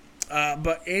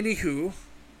 But anywho,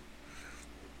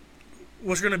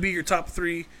 what's going to be your top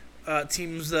 3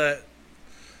 teams that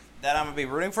I'm going to be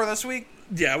rooting for this week?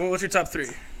 Yeah, what's your top 3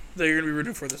 that you're going to be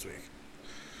rooting for this week?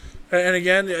 And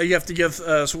again, you have to give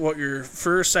us what your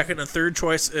first, second, and third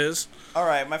choice is. All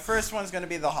right, my first one's going to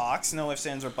be the Hawks. No ifs,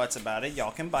 ands, or buts about it.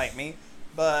 Y'all can bite me.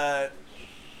 But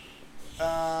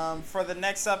for the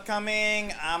next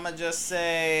upcoming, I'm going to just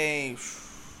say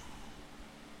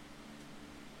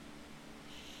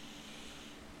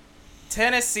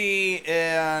Tennessee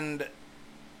and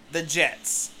the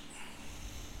Jets.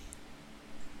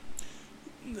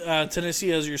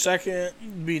 Tennessee as your second,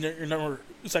 being your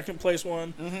second place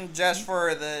one. Mm-hmm, just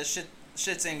for the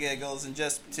shits and giggles, and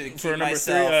just to keep for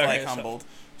myself 3, okay, humbled.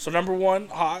 So number 1,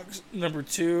 Hawks. Number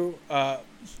 2,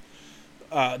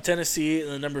 Tennessee,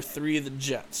 and then number 3, the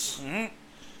Jets. Mm-hmm.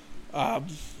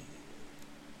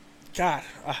 God,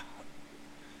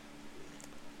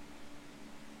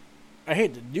 I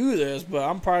hate to do this, but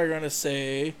I'm probably gonna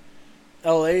say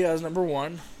L.A. as number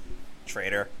 1.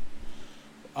 Traitor.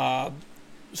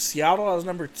 Seattle as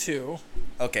number 2.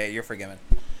 Okay, you're forgiven.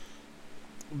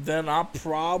 Then I'm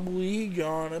probably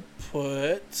gonna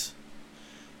put,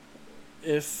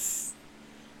 if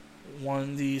one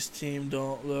of these teams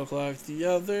don't look like the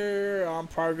other, I'm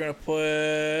probably gonna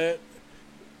put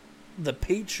the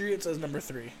Patriots as number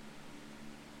 3.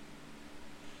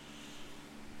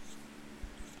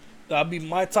 That'll be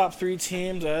my top 3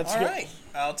 teams. All right,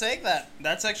 I'll take that.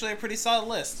 That's actually a pretty solid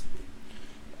list.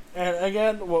 And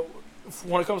again,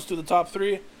 when it comes to the top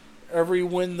 3, every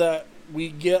win that we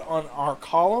get on our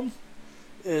column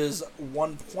is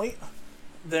 1 point.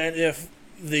 Then if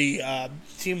the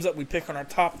teams that we pick on our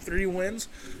top 3 wins,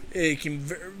 it can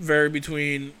vary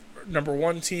between number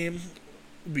 1 team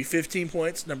would be 15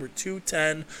 points, number 2,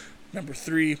 10, number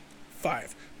 3,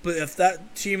 5. But if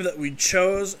that team that we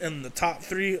chose in the top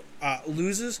 3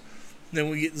 loses, then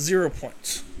we get 0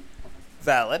 points.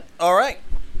 Valid. All right.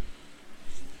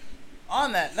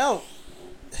 On that note,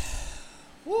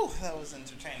 whew, that was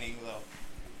entertaining, though.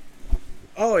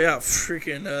 Oh, yeah,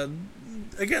 freaking,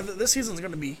 again, this season's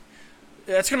going to be,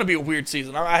 it's going to be a weird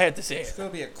season. I had to say it. It's going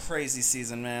to be a crazy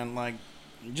season, man. Like,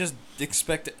 just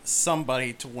expect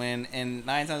somebody to win, and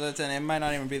 9 times out of 10, it might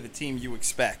not even be the team you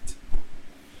expect.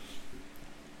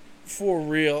 For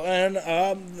real. And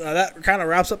that kind of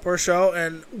wraps up our show,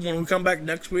 and when we come back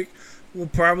next week, we'll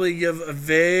probably give a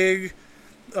vague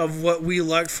of what we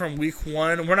liked from week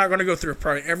 1. We're not going to go through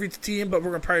probably every team, but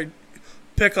we're going to probably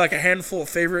pick like a handful of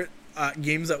favorite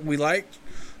games that we liked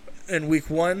in week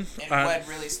 1. And what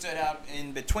really stood out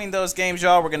in between those games,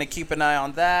 y'all. We're going to keep an eye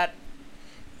on that.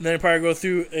 Then probably go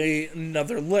through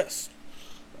another list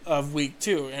of week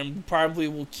 2, and probably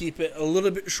we'll keep it a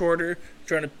little bit shorter,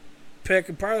 trying to pick.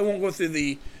 And probably won't go through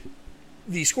the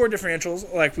score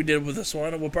differentials like we did with this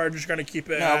one. We're probably just going to keep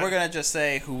it. No, we're going to just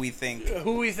say who we think.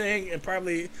 And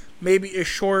probably maybe a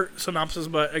short synopsis,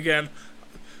 but again,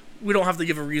 we don't have to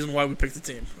give a reason why we picked the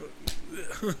team.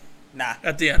 Nah.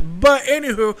 At the end. But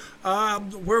anywho,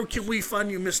 where can we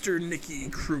find you, Mr. Nicky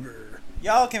Kruger?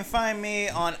 Y'all can find me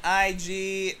on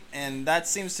IG, and that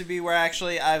seems to be where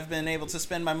actually I've been able to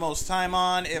spend my most time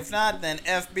on. If not, then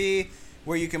FB,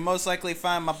 where you can most likely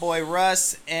find my boy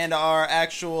Russ and our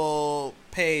actual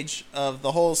page of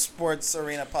the whole Sports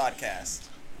Arena podcast.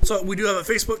 So we do have a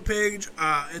Facebook page.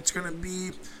 It's going to be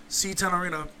C10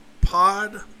 Arena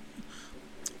Pod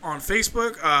on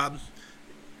Facebook.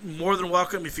 More than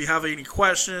welcome if you have any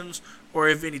questions or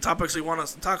if any topics you want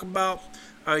us to talk about.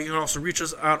 You can also reach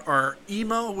us at our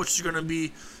email, which is going to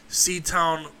be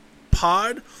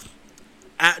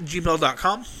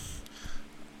ctownpod@gmail.com.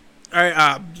 All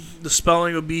right, the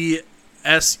spelling will be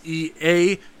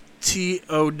SEATOWNPOD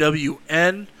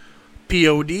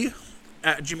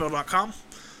gmail.com.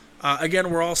 Again,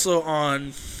 we're also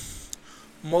on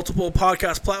multiple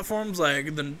podcast platforms.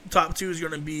 Like the top 2 is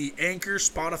going to be Anchor,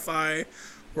 Spotify.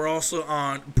 We're also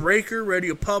on Breaker,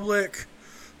 Radio Public,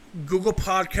 Google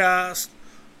Podcast,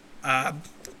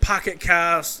 Pocket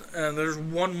Cast, and there's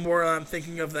one more I'm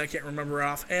thinking of that I can't remember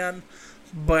offhand.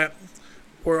 But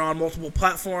we're on multiple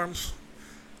platforms.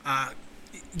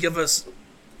 Give us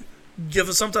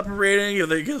some type of rating.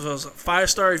 Give us a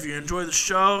 5-star if you enjoy the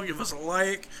show. Give us a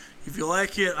like if you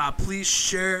like it. Please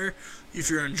share if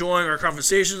you're enjoying our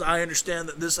conversations. I understand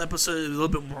that this episode is a little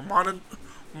bit more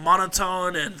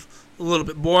monotone and a little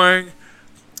bit boring.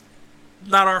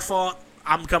 Not our fault.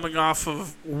 I'm coming off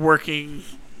of working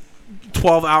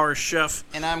 12-hour shift.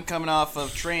 And I'm coming off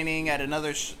of training at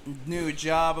another new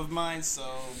job of mine, so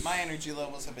my energy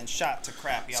levels have been shot to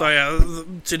crap, y'all. So yeah,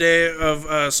 today of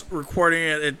us recording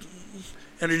it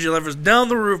energy levels down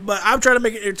the roof, but I'm trying to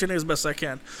make it entertaining as best I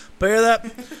can. But hear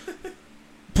that?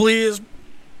 Please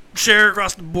share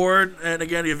across the board. And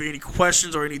again, if you have any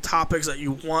questions or any topics that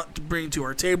you want to bring to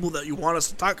our table that you want us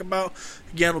to talk about,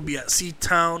 again, we'll be at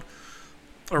C-Town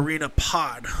Arena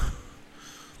Pod.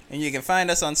 And you can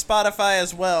find us on Spotify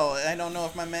as well. I don't know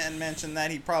if my man mentioned that.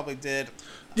 He probably did.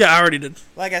 Yeah, I already did.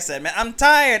 Like I said, man, I'm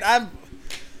tired. I'm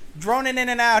droning in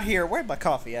and out here. Where'd my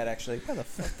coffee at, actually? Where the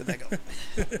fuck did that go?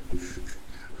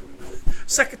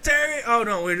 Secretary? Oh,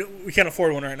 no, we can't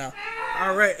afford one right now.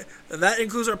 All right. That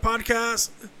includes our podcast.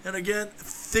 And again,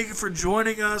 thank you for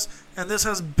joining us. And this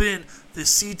has been the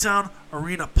C-Town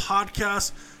Arena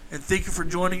Podcast. And thank you for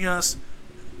joining us.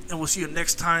 And we'll see you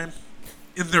next time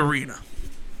in the arena.